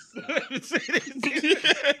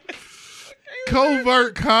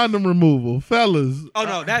 Covert condom removal, fellas. Oh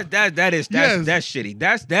no, that's shitty.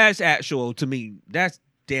 That's actual to me. That's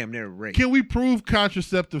damn near rape. Can we prove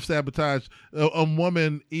contraceptive sabotage? A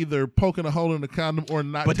woman either poking a hole in the condom or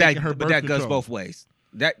not taking her birth control. But that goes both ways.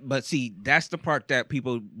 But see, that's the part that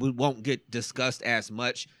people won't get discussed as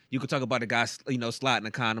much. You could talk about a guy, sliding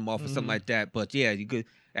a condom off or something like that. But yeah, you could,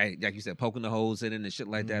 like you said, poking the holes in it and shit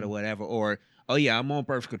like that or whatever. Or, oh yeah, I'm on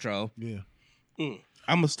birth control. Yeah.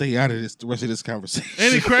 I'm gonna stay out of the rest of this conversation.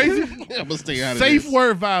 Ain't it crazy? I'm gonna stay out of this. Safe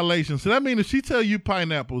word violation. So that means if she tell you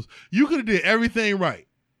pineapples, you could have did everything right,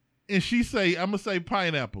 and she say, "I'm gonna say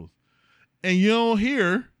pineapples," and you don't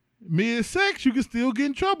hear mid-sex, you can still get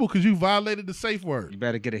in trouble because you violated the safe word. You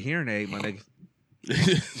better get a hearing aid, my nigga.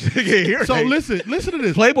 So listen to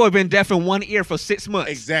this. Playboy been deaf in one ear for 6 months.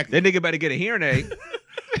 Exactly. That nigga better get a hearing aid.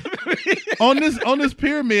 on this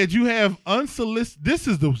pyramid, you have unsolicited. This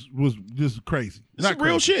was just crazy. It's a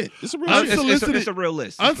real shit. It's a real unsolicited, it's a real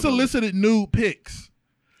list. Unsolicited nude pics.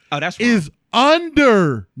 Oh, that's wrong. Is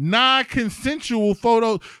under non-consensual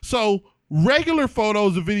photos. So regular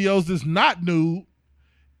photos or videos is not nude.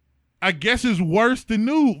 I guess is worse than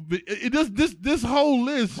nude. It does this whole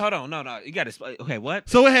list. Hold on, no, you got to. Okay, what?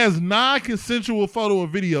 So it has non-consensual photo or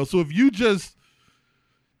video. So if you just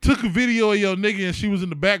took a video of your nigga and she was in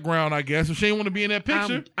the background, I guess if she didn't want to be in that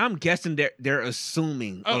picture, I'm guessing they're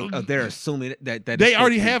assuming. They're assuming that they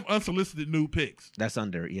already have unsolicited nude pics. That's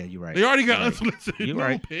under. Yeah, you're right. They already got unsolicited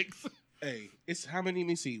nude pics. Hey, it's how many? Let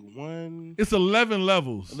me see. One. It's 11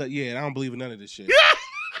 levels. Yeah, I don't believe in none of this shit.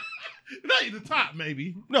 Not at the top,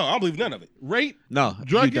 maybe. No, I don't believe none of it. Rape? No,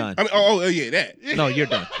 drugging? You're done. I mean, yeah, that. No, you're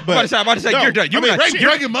done. But I'm about to say you're done. Rape,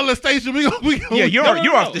 drugging, molestation. You're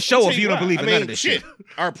off the show if you don't believe in none of this shit.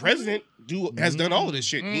 Our president has done all of this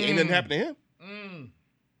shit. Ain't nothing happened to him.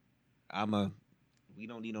 We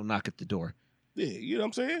don't need no knock at the door. Yeah, you know what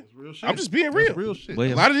I'm saying? Real shit. I'm just being real. That's real shit.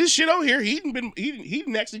 A lot of this shit on here, he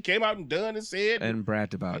actually came out and done and said and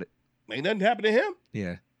bragged about it. Ain't nothing happened to him.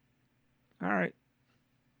 Yeah. All right.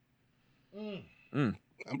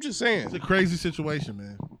 I'm just saying. It's a crazy situation,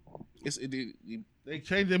 man. They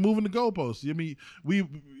changed. They're moving the goalposts. I mean, we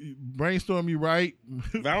brainstorm you right.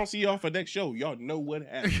 If I don't see y'all for next show, y'all know what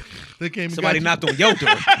happened. They came. Somebody knocked on your door.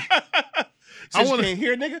 I want to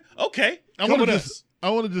hear, nigga. Okay, I want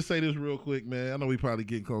to just say this real quick, man. I know we probably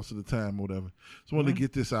getting close to the time or whatever. So I wanted to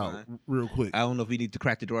get this out real quick. I don't know if we need to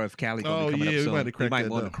crack the door if Callie going to be coming up soon. We might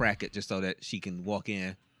want to crack it just so that she can walk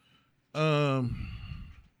in.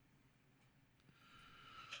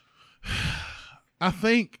 I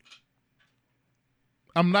think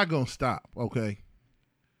I'm not gonna stop, okay?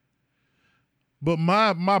 But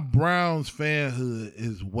my Browns fanhood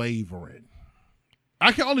is wavering.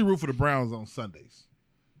 I can only root for the Browns on Sundays.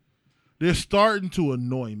 They're starting to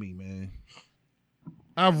annoy me, man.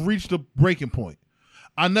 I've reached a breaking point.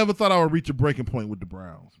 I never thought I would reach a breaking point with the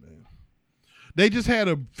Browns, man. They just had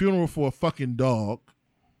a funeral for a fucking dog.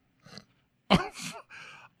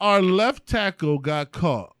 Our left tackle got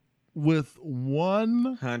caught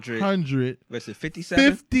 100. 100. What's it?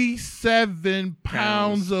 57 57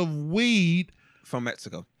 pounds of weed from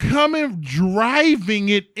Mexico. driving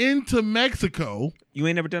it into Mexico. You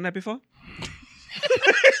ain't never done that before?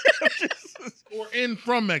 Or in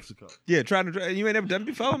from Mexico. Yeah, trying to drive. You ain't never done it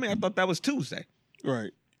before? I mean, I thought that was Tuesday.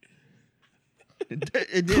 Right.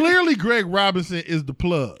 Clearly, Greg Robinson is the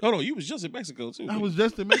plug. Oh no, you was just in Mexico too. I was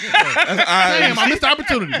just in Mexico. Damn, I missed the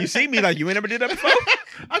opportunity. You see me like you ain't never did that before?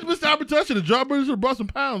 I just missed the opportunity. The job brothers brought some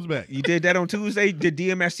pounds back. You did that on Tuesday? Did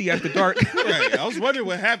DMSC after dark? Right. I was wondering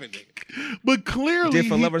what happened. But clearly, Did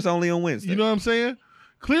for lovers only on Wednesday. You know what I'm saying?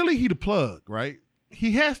 Clearly, he the plug, right?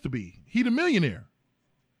 He has to be. He the millionaire.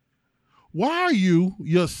 Why are you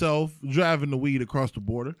yourself driving the weed across the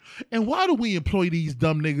border? And why do we employ these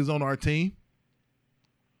dumb niggas on our team?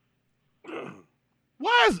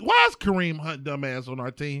 Why is Kareem Hunt dumbass on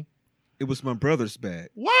our team? It was my brother's bag.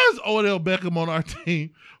 Why is Odell Beckham on our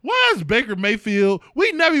team? Why is Baker Mayfield?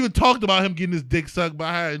 We never even talked about him getting his dick sucked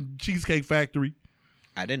behind Cheesecake Factory.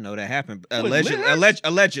 I didn't know that happened.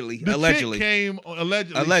 Allegedly. The chick came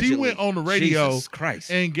allegedly. She went on the radio Jesus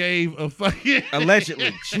Christ. and gave a fucking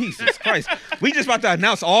Allegedly. Jesus Christ. We just about to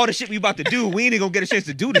announce all the shit we about to do. We ain't even gonna get a chance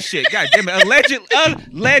to do the shit. God damn it.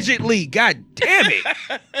 Allegedly. God damn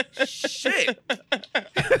it. Shit.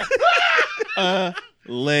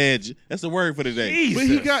 Ledge. That's the word for the day.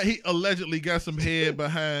 Jesus. But he allegedly got some head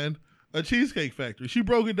behind a Cheesecake Factory. She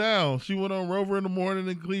broke it down. She went on Rover in the Morning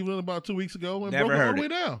in Cleveland about 2 weeks ago and broke it all the way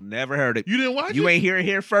down. Never heard it. You didn't watch it? You ain't hear it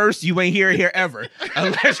here first. You ain't hear it here ever.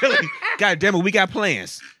 Allegedly. God damn it. We got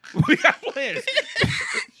plans. We got plans.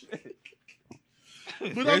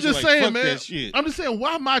 But I'm just saying, man. I'm just saying,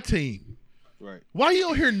 why my team? Right. Why you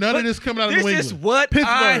don't hear none of this coming out of New England? This is what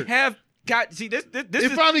Pittsburgh. I have got. See, this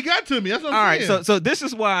it finally got to me. That's what all I'm right. saying. So this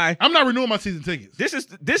is why I'm not renewing my season tickets.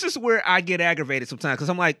 This is where I get aggravated sometimes because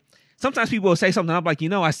I'm like, sometimes people will say something. I'm like,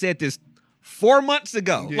 I said this 4 months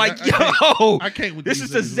ago. Yeah, like, I can't with this these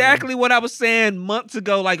is niggas, exactly man. what I was saying months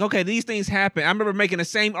ago. Like, okay, these things happen. I remember making the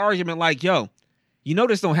same argument. Like,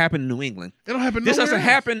 this don't happen in New England. It don't happen. This nowhere doesn't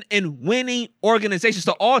else. happen in winning organizations.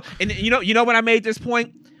 So and you know when I made this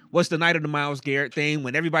point was the night of the Myles Garrett thing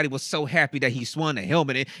when everybody was so happy that he swung the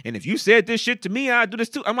helmet. And if you said this shit to me, I'd do this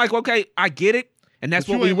too. I'm like, okay, I get it, and that's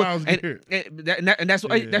But what you we ain't would. Myles Garrett. And that's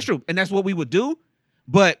what Yeah. that's true, and that's what we would do.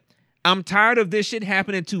 But I'm tired of this shit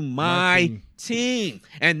happening to my team.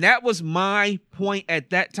 And that was my point at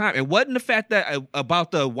that time. It wasn't the fact that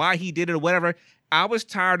about the why he did it or whatever. I was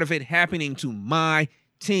tired of it happening to my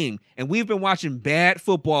team. And we've been watching bad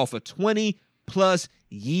football for 20 plus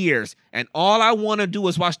years. And all I want to do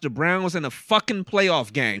is watch the Browns in a fucking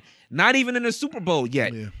playoff game. Not even in the Super Bowl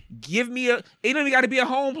yet. Yeah. Give me it don't even got to be a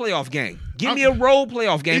home playoff game. Give me a road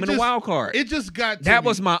playoff game in a wild card. It just got to that me.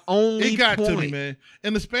 was my only It got point. to me, man.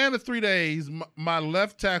 In the span of 3 days, my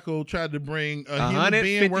left tackle tried to bring a human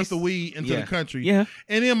being worth of weed into the country. Yeah.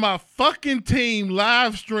 And then my fucking team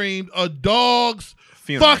live streamed a dog's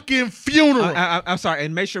funeral. Fucking funeral. I'm sorry,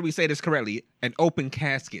 and make sure we say this correctly. An open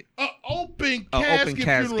casket. An open casket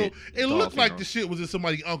funeral. It looked like the shit was in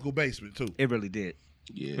somebody's uncle's basement, too. It really did.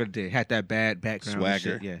 Yeah. It really did. Had that bad background.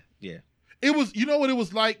 Swagger. Shit. Yeah. It was, you know what it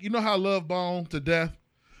was like? You know how I love Bone to death?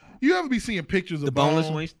 You ever be seeing pictures of the boneless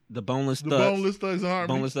wings? The boneless thugs. The boneless thugs in Harmony?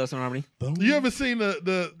 Boneless thugs in Harmony. You ever seen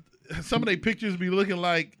some of their pictures be looking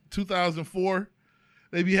like 2004?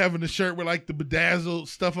 They be having the shirt with like the bedazzled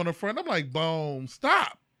stuff on the front. I'm like, Bone,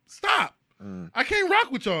 stop. I can't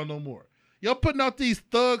rock with y'all no more. Y'all putting out these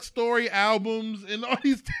Thug Story albums and all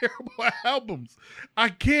these terrible albums. I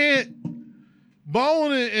can't.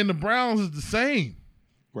 Bone and the Browns is the same.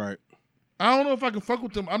 Right. I don't know if I can fuck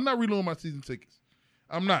with them. I'm not renewing my season tickets.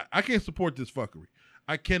 I'm not. I can't support this fuckery.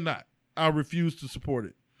 I cannot. I refuse to support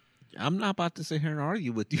it. I'm not about to sit here and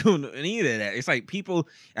argue with you on any of that. It's like people,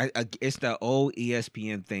 it's the old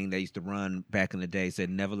ESPN thing they used to run back in the day, said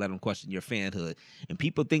never let them question your fanhood. And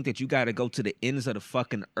people think that you got to go to the ends of the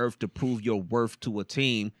fucking earth to prove your worth to a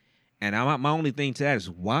team. And my only thing to that is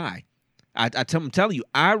why. I'm telling you,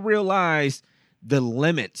 I realized the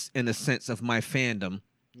limits in a sense of my fandom,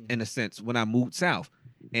 in a sense, when I moved south.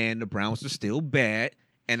 And the Browns are still bad,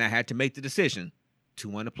 and I had to make the decision.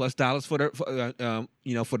 $200+ for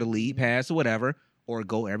the for the league pass or whatever, or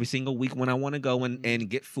go every single week when I want to go and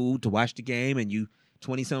get food to watch the game, and you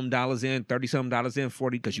 $20-something in, $30-something in,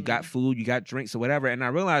 $40 because you got food, you got drinks or whatever. And I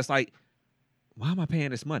realized, like, why am I paying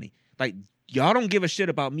this money? Like, y'all don't give a shit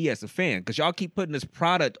about me as a fan because y'all keep putting this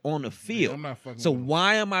product on the field. I'm not fucking so with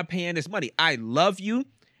why am I paying this money? I love you.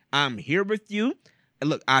 I'm here with you. And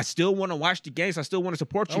look, I still want to watch the games. I still want to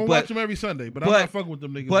support you. I watch them every Sunday, but I'm not fucking with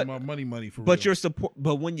them niggas with my money for real. But your support.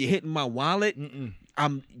 But when you're hitting my wallet,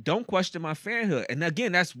 don't question my fanhood. And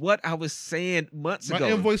again, that's what I was saying months ago.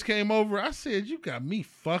 My invoice came over. I said, "You got me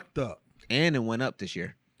fucked up." And it went up this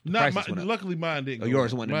year. Luckily, mine didn't.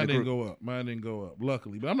 Yours go went. Up. Mine didn't go up. Mine didn't go up.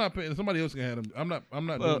 Luckily, but I'm not paying. Somebody else can have them. I'm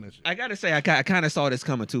not doing that shit. I gotta say, I kind of saw this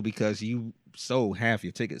coming too because you sold half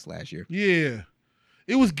your tickets last year. Yeah,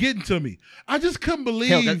 it was getting to me. I just couldn't believe.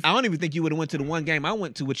 Hell, I don't even think you would have went to the one game I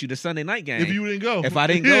went to with you, the Sunday night game. If you didn't go, if I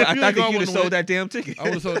didn't go, I thought you'd have sold that damn ticket. I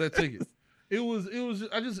would have sold that ticket. It was.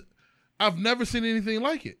 I've never seen anything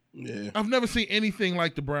like it. Yeah. I've never seen anything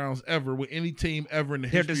like the Browns ever with any team ever in the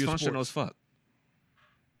They're history of sports. dysfunctional as fuck.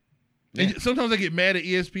 And Yeah. sometimes I get mad at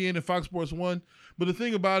ESPN and Fox Sports 1, but the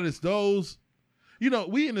thing about it is those,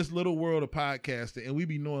 we in this little world of podcasting and we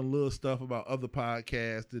be knowing little stuff about other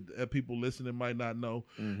podcasts that people listening might not know.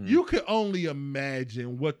 Mm-hmm. You can only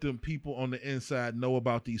imagine what them people on the inside know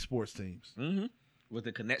about these sports teams. Mm-hmm. With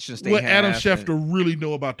the connections they What have. Adam Schefter really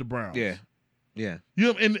know about the Browns. Yeah. Yeah.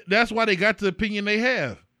 And that's why they got the opinion they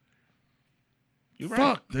have. You're right.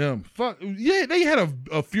 Fuck them. Fuck. Yeah, they had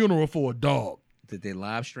a funeral for a dog. Did they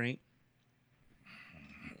live stream?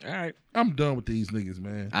 All right. I'm done with these niggas,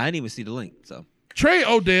 man. I didn't even see the link, so. Trade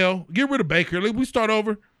Odell. Get rid of Baker. We start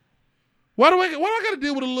over. Why do I got to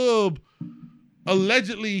deal with a little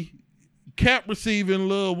allegedly cap receiving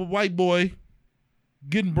little white boy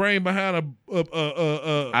getting brain behind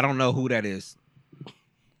I don't know who that is.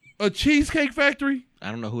 a Cheesecake Factory?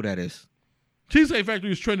 I don't know who that is. Cheesecake Factory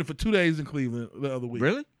was trending for 2 days in Cleveland the other week.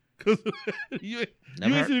 Really? you Never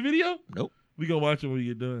ain't heard. see the video? Nope. We gonna watch it when we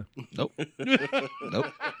get done. Nope.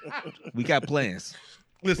 Nope. We got plans.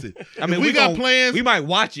 Listen, I mean, we got plans. We might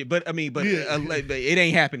watch it, but it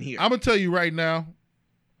ain't happened here. I'm gonna tell you right now.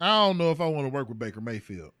 I don't know if I want to work with Baker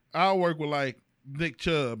Mayfield. I'll work with like Nick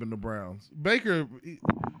Chubb and the Browns. Baker, be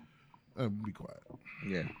quiet.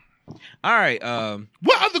 Yeah. All right.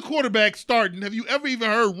 What other quarterback starting? Have you ever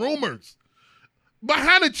even heard rumors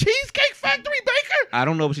behind a Cheesecake Factory, Baker? I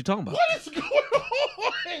don't know what you're talking about. What is going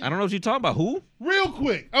on? I don't know what you're talking about. Who? Real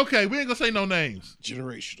quick. Okay, we ain't gonna say no names.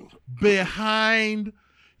 Generational. Behind,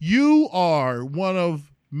 you are one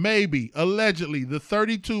of maybe, allegedly, the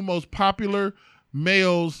 32 most popular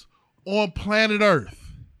males on planet Earth.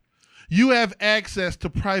 You have access to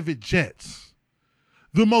private jets,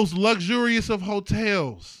 the most luxurious of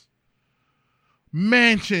hotels,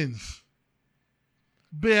 mansions,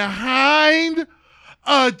 behind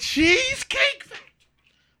a Cheesecake Factory.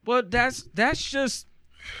 Well, that's just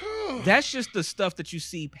the stuff that you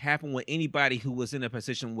see happen with anybody who was in a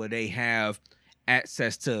position where they have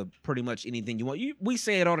access to pretty much anything you want. We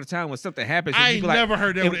say it all the time when something happens. I ain't never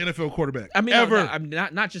heard that with an NFL quarterback. I mean, ever. I'm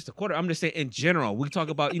not just a quarter. I'm just saying in general. We talk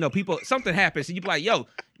about people. Something happens and you be like, yo,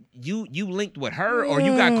 you linked with her or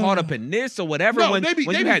you got caught up in this or whatever. No, when they you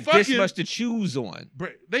be had fucking, this much to choose on.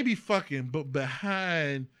 They be fucking, but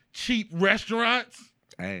behind cheap restaurants.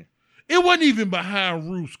 Hey. It wasn't even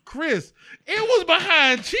behind Ruth's Chris. It was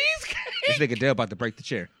behind Cheesecake. This nigga Dale about to break the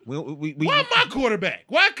chair. We Why my quarterback?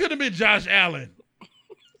 Why couldn't have been Josh Allen?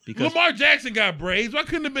 Because Lamar Jackson got braids. Why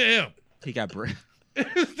couldn't have been him? he got bread.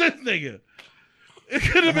 It's this nigga. It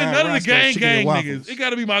could have been Behind none of the Roscoe's gang Chicken and niggas. Waffles. It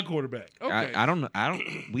got to be my quarterback. Okay. I don't know.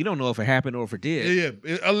 We don't know if it happened or if it did.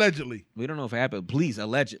 Yeah, allegedly. We don't know if it happened. Please,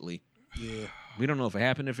 allegedly. Yeah. We don't know if it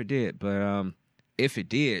happened or if it did. But if it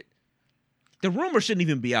did, the rumor shouldn't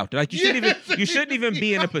even be out there. Like you shouldn't even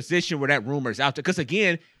be in a position where that rumor is out there. Because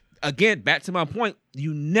again, back to my point,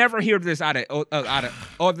 you never hear this out of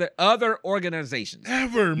the other organizations.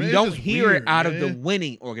 Ever, man. You don't It's just hear weird, it out of the man.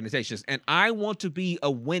 winning organizations. And I want to be a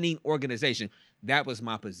winning organization. That was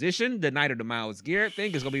my position. The night of the Myles Garrett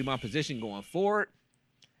thing is going to be my position going forward.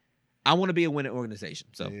 I want to be a winning organization.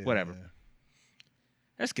 So Yeah, whatever. man.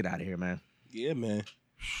 Let's get out of here, man. Yeah, man.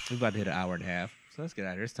 We're about to hit an hour and a half. So let's get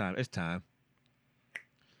out of here. It's time.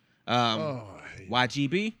 Oh, I hate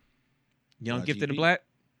YGB, Young YGB. Gifted and Black.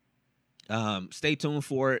 Stay tuned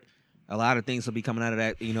for it. A lot of things will be coming out of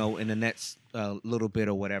that, in the next little bit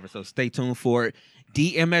or whatever. So stay tuned for it.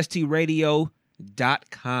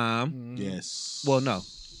 DMSTradio.com. Yes. Well, no.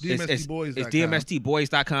 DMSTboys.com. It's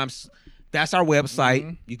DMSTboys.com. That's our website.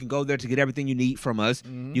 Mm-hmm. You can go there to get everything you need from us.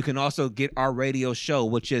 Mhm. You can also get our radio show,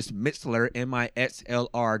 which is Mitzler,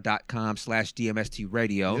 MIXLR.com/DMST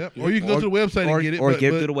radio. Yep. Or you can go to the website and get it. Or but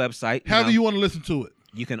give to the website. however you want to listen to it.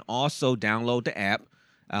 You can also download the app,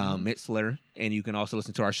 Mitzler, and you can also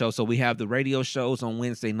listen to our show. So we have the radio shows on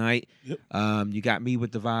Wednesday night. Yep. You got me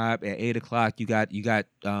with the vibe at 8:00. You got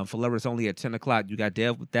For Lovers Only at 10:00. You got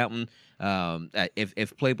Dev with that one.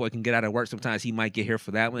 If Playboy can get out of work, sometimes he might get here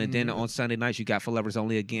for that one. And then on Sunday nights, you got For Lovers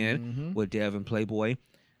Only again with Dev and Playboy.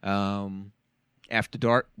 And After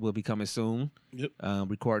Dark will be coming soon. Yep.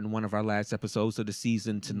 Recording one of our last episodes of the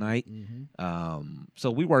season tonight.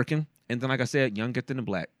 So we working. And then, like I said, Young Gifted and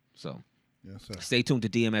Black. So Yes, sir. stay tuned to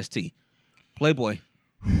DMST. Playboy,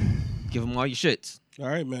 give them all your shits. All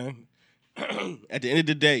right, man. At the end of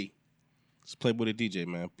the day, it's Playboy the DJ,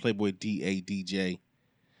 man. Playboy DADJ.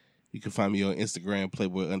 You can find me on Instagram,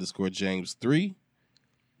 Playboy_James3.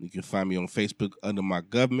 You can find me on Facebook under my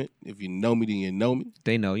government. If you know me, then you know me.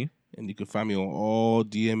 They know you. And you can find me on all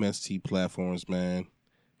DMST platforms, man.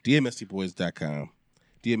 DMSTboys.com.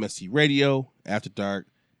 DMST Radio, After Dark,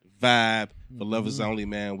 Vibe, for lovers only,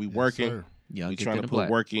 man. We working. sir. Young We Gifted trying to and put Black.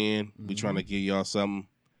 work in. We trying to give y'all something,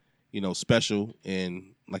 special.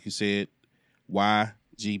 And like you said,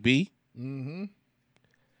 YGB.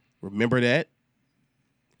 Remember that.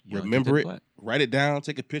 Young Remember Gifted it. and Black. Write it down.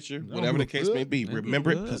 Take a picture. Whatever the look case good. may be. That'd be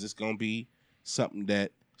Remember it good. because it's going to be something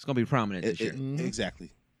that... It's going to be prominent this year.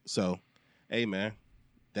 Exactly. So, hey, man.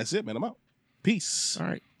 That's it, man. I'm out. Peace. All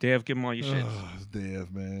right. Dev, give them all your shit. It's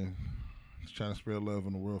Dev, man. He's trying to spread love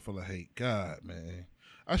in a world full of hate. God, man.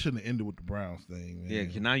 I shouldn't have ended with the Browns thing, man. Yeah,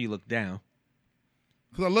 'cause now you look down.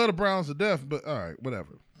 Because I love the Browns to death, but all right,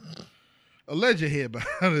 whatever. Alleged head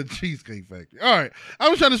behind the Cheesecake Factory. All right. I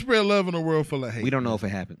was trying to spread love in a world full of hate. We don't know if it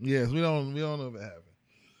happened. Yes, we don't know if it happened.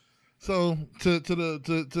 So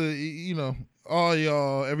to all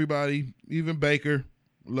y'all, everybody, even Baker,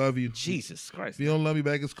 love you. Jesus Christ. If you don't love me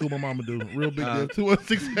back, it's cool. My mama do. Real big deal.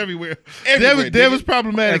 216 everywhere. Everywhere, Dev nigga. is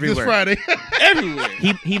problematic Everywhere. this Friday. Everywhere.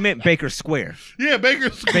 He meant Baker Square. Yeah, Baker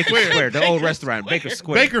Square. Baker Square, the old restaurant. Baker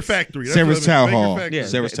Square. Baker Factory. That's Severance what I mean. Town Baker Hall. Factory. Yeah,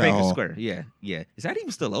 Severance Town Baker Hall. Square. Yeah, yeah. Is that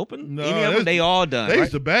even still open? No, Any of them? that's- They all done, They right?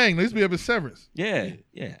 used to bang. They used to be up at Severance. Yeah,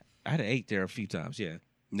 yeah. I had ate there a few times, yeah.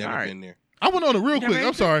 Never All right. been there. I went on a real never quick. ate I'm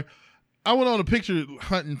there? sorry. I went on a picture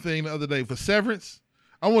hunting thing the other day for Severance.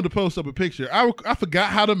 I wanted to post up a picture. I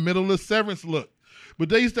forgot how the middle of Severance looked, but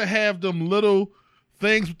they used to have them little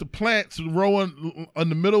things with the plants growing in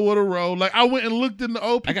the middle of the road. Like I went and looked in the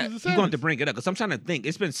old I pictures got of you Severance. going to bring it up because I'm trying to think.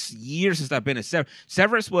 It's been years since I've been in Severance.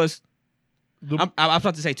 Severance was. The- I was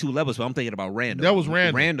about to say 2 levels, but I'm thinking about Randall. That was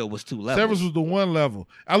Randall. Randall was 2 levels. Severance was the one level.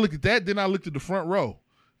 I looked at that, then I looked at the front row.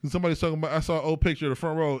 And somebody's talking about. I saw an old picture of the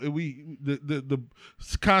front row. The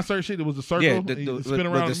concert shit. It was a circle. yeah, and the, you with, spin with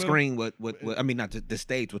around the the middle. screen. With I mean, not the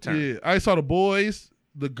stage would turn. Yeah, I saw the boys,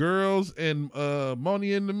 the girls, and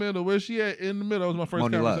Moni in the middle. Where's she at in the middle? That was my first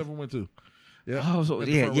Moni conference I Love. ever went to. Yeah. Oh, so At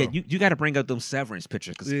the yeah, front yeah. row. You got to bring up them Severance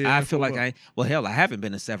pictures because Yeah, I feel front like row. I haven't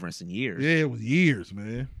been to Severance in years. Yeah, it was years,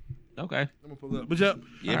 man. Okay. I'm gonna pull it up. But yeah,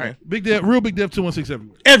 Yeah, All man. right. Big Dev, real Big Dev 216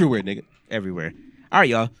 everywhere. Everywhere, nigga. Everywhere. All right,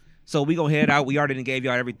 y'all. So we gonna head out. We already gave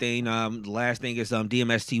y'all everything. The last thing is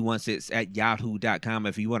DMST16@yahoo.com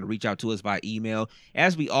if you want to reach out to us by email.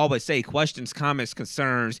 As we always say, questions, comments,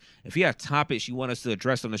 concerns. If you have topics you want us to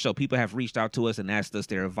address on the show, people have reached out to us and asked us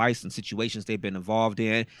their advice and situations they've been involved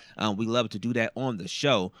in. We love to do that on the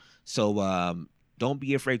show. So don't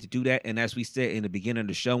be afraid to do that. And as we said in the beginning of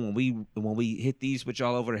the show, when we hit these with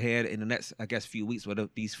y'all over the head in the next, I guess, few weeks,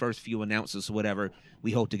 with these first few announcements or whatever,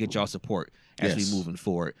 we hope to get y'all support as Yes. we moving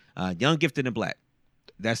forward. Young, Gifted, and Black.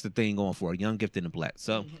 That's the thing going for Young, Gifted, and Black.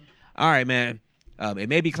 So, all right, man. It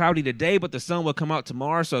may be cloudy today, but the sun will come out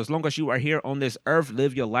tomorrow. So as long as you are here on this earth,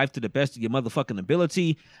 live your life to the best of your motherfucking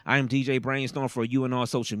ability. I am DJ Brainstorm for you and all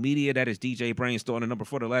social media. That is DJ Brainstorm, the number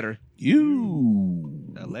for the letter.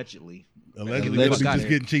 You. Allegedly. Allegedly, Get the we'll fuck be outta just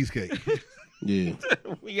here. getting cheesecake. Yeah.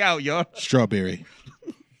 We out, y'all. Strawberry.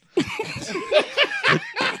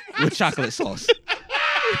 With chocolate sauce.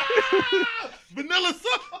 Vanilla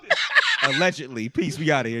sauce. Allegedly. Peace. We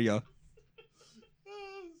out of here, y'all.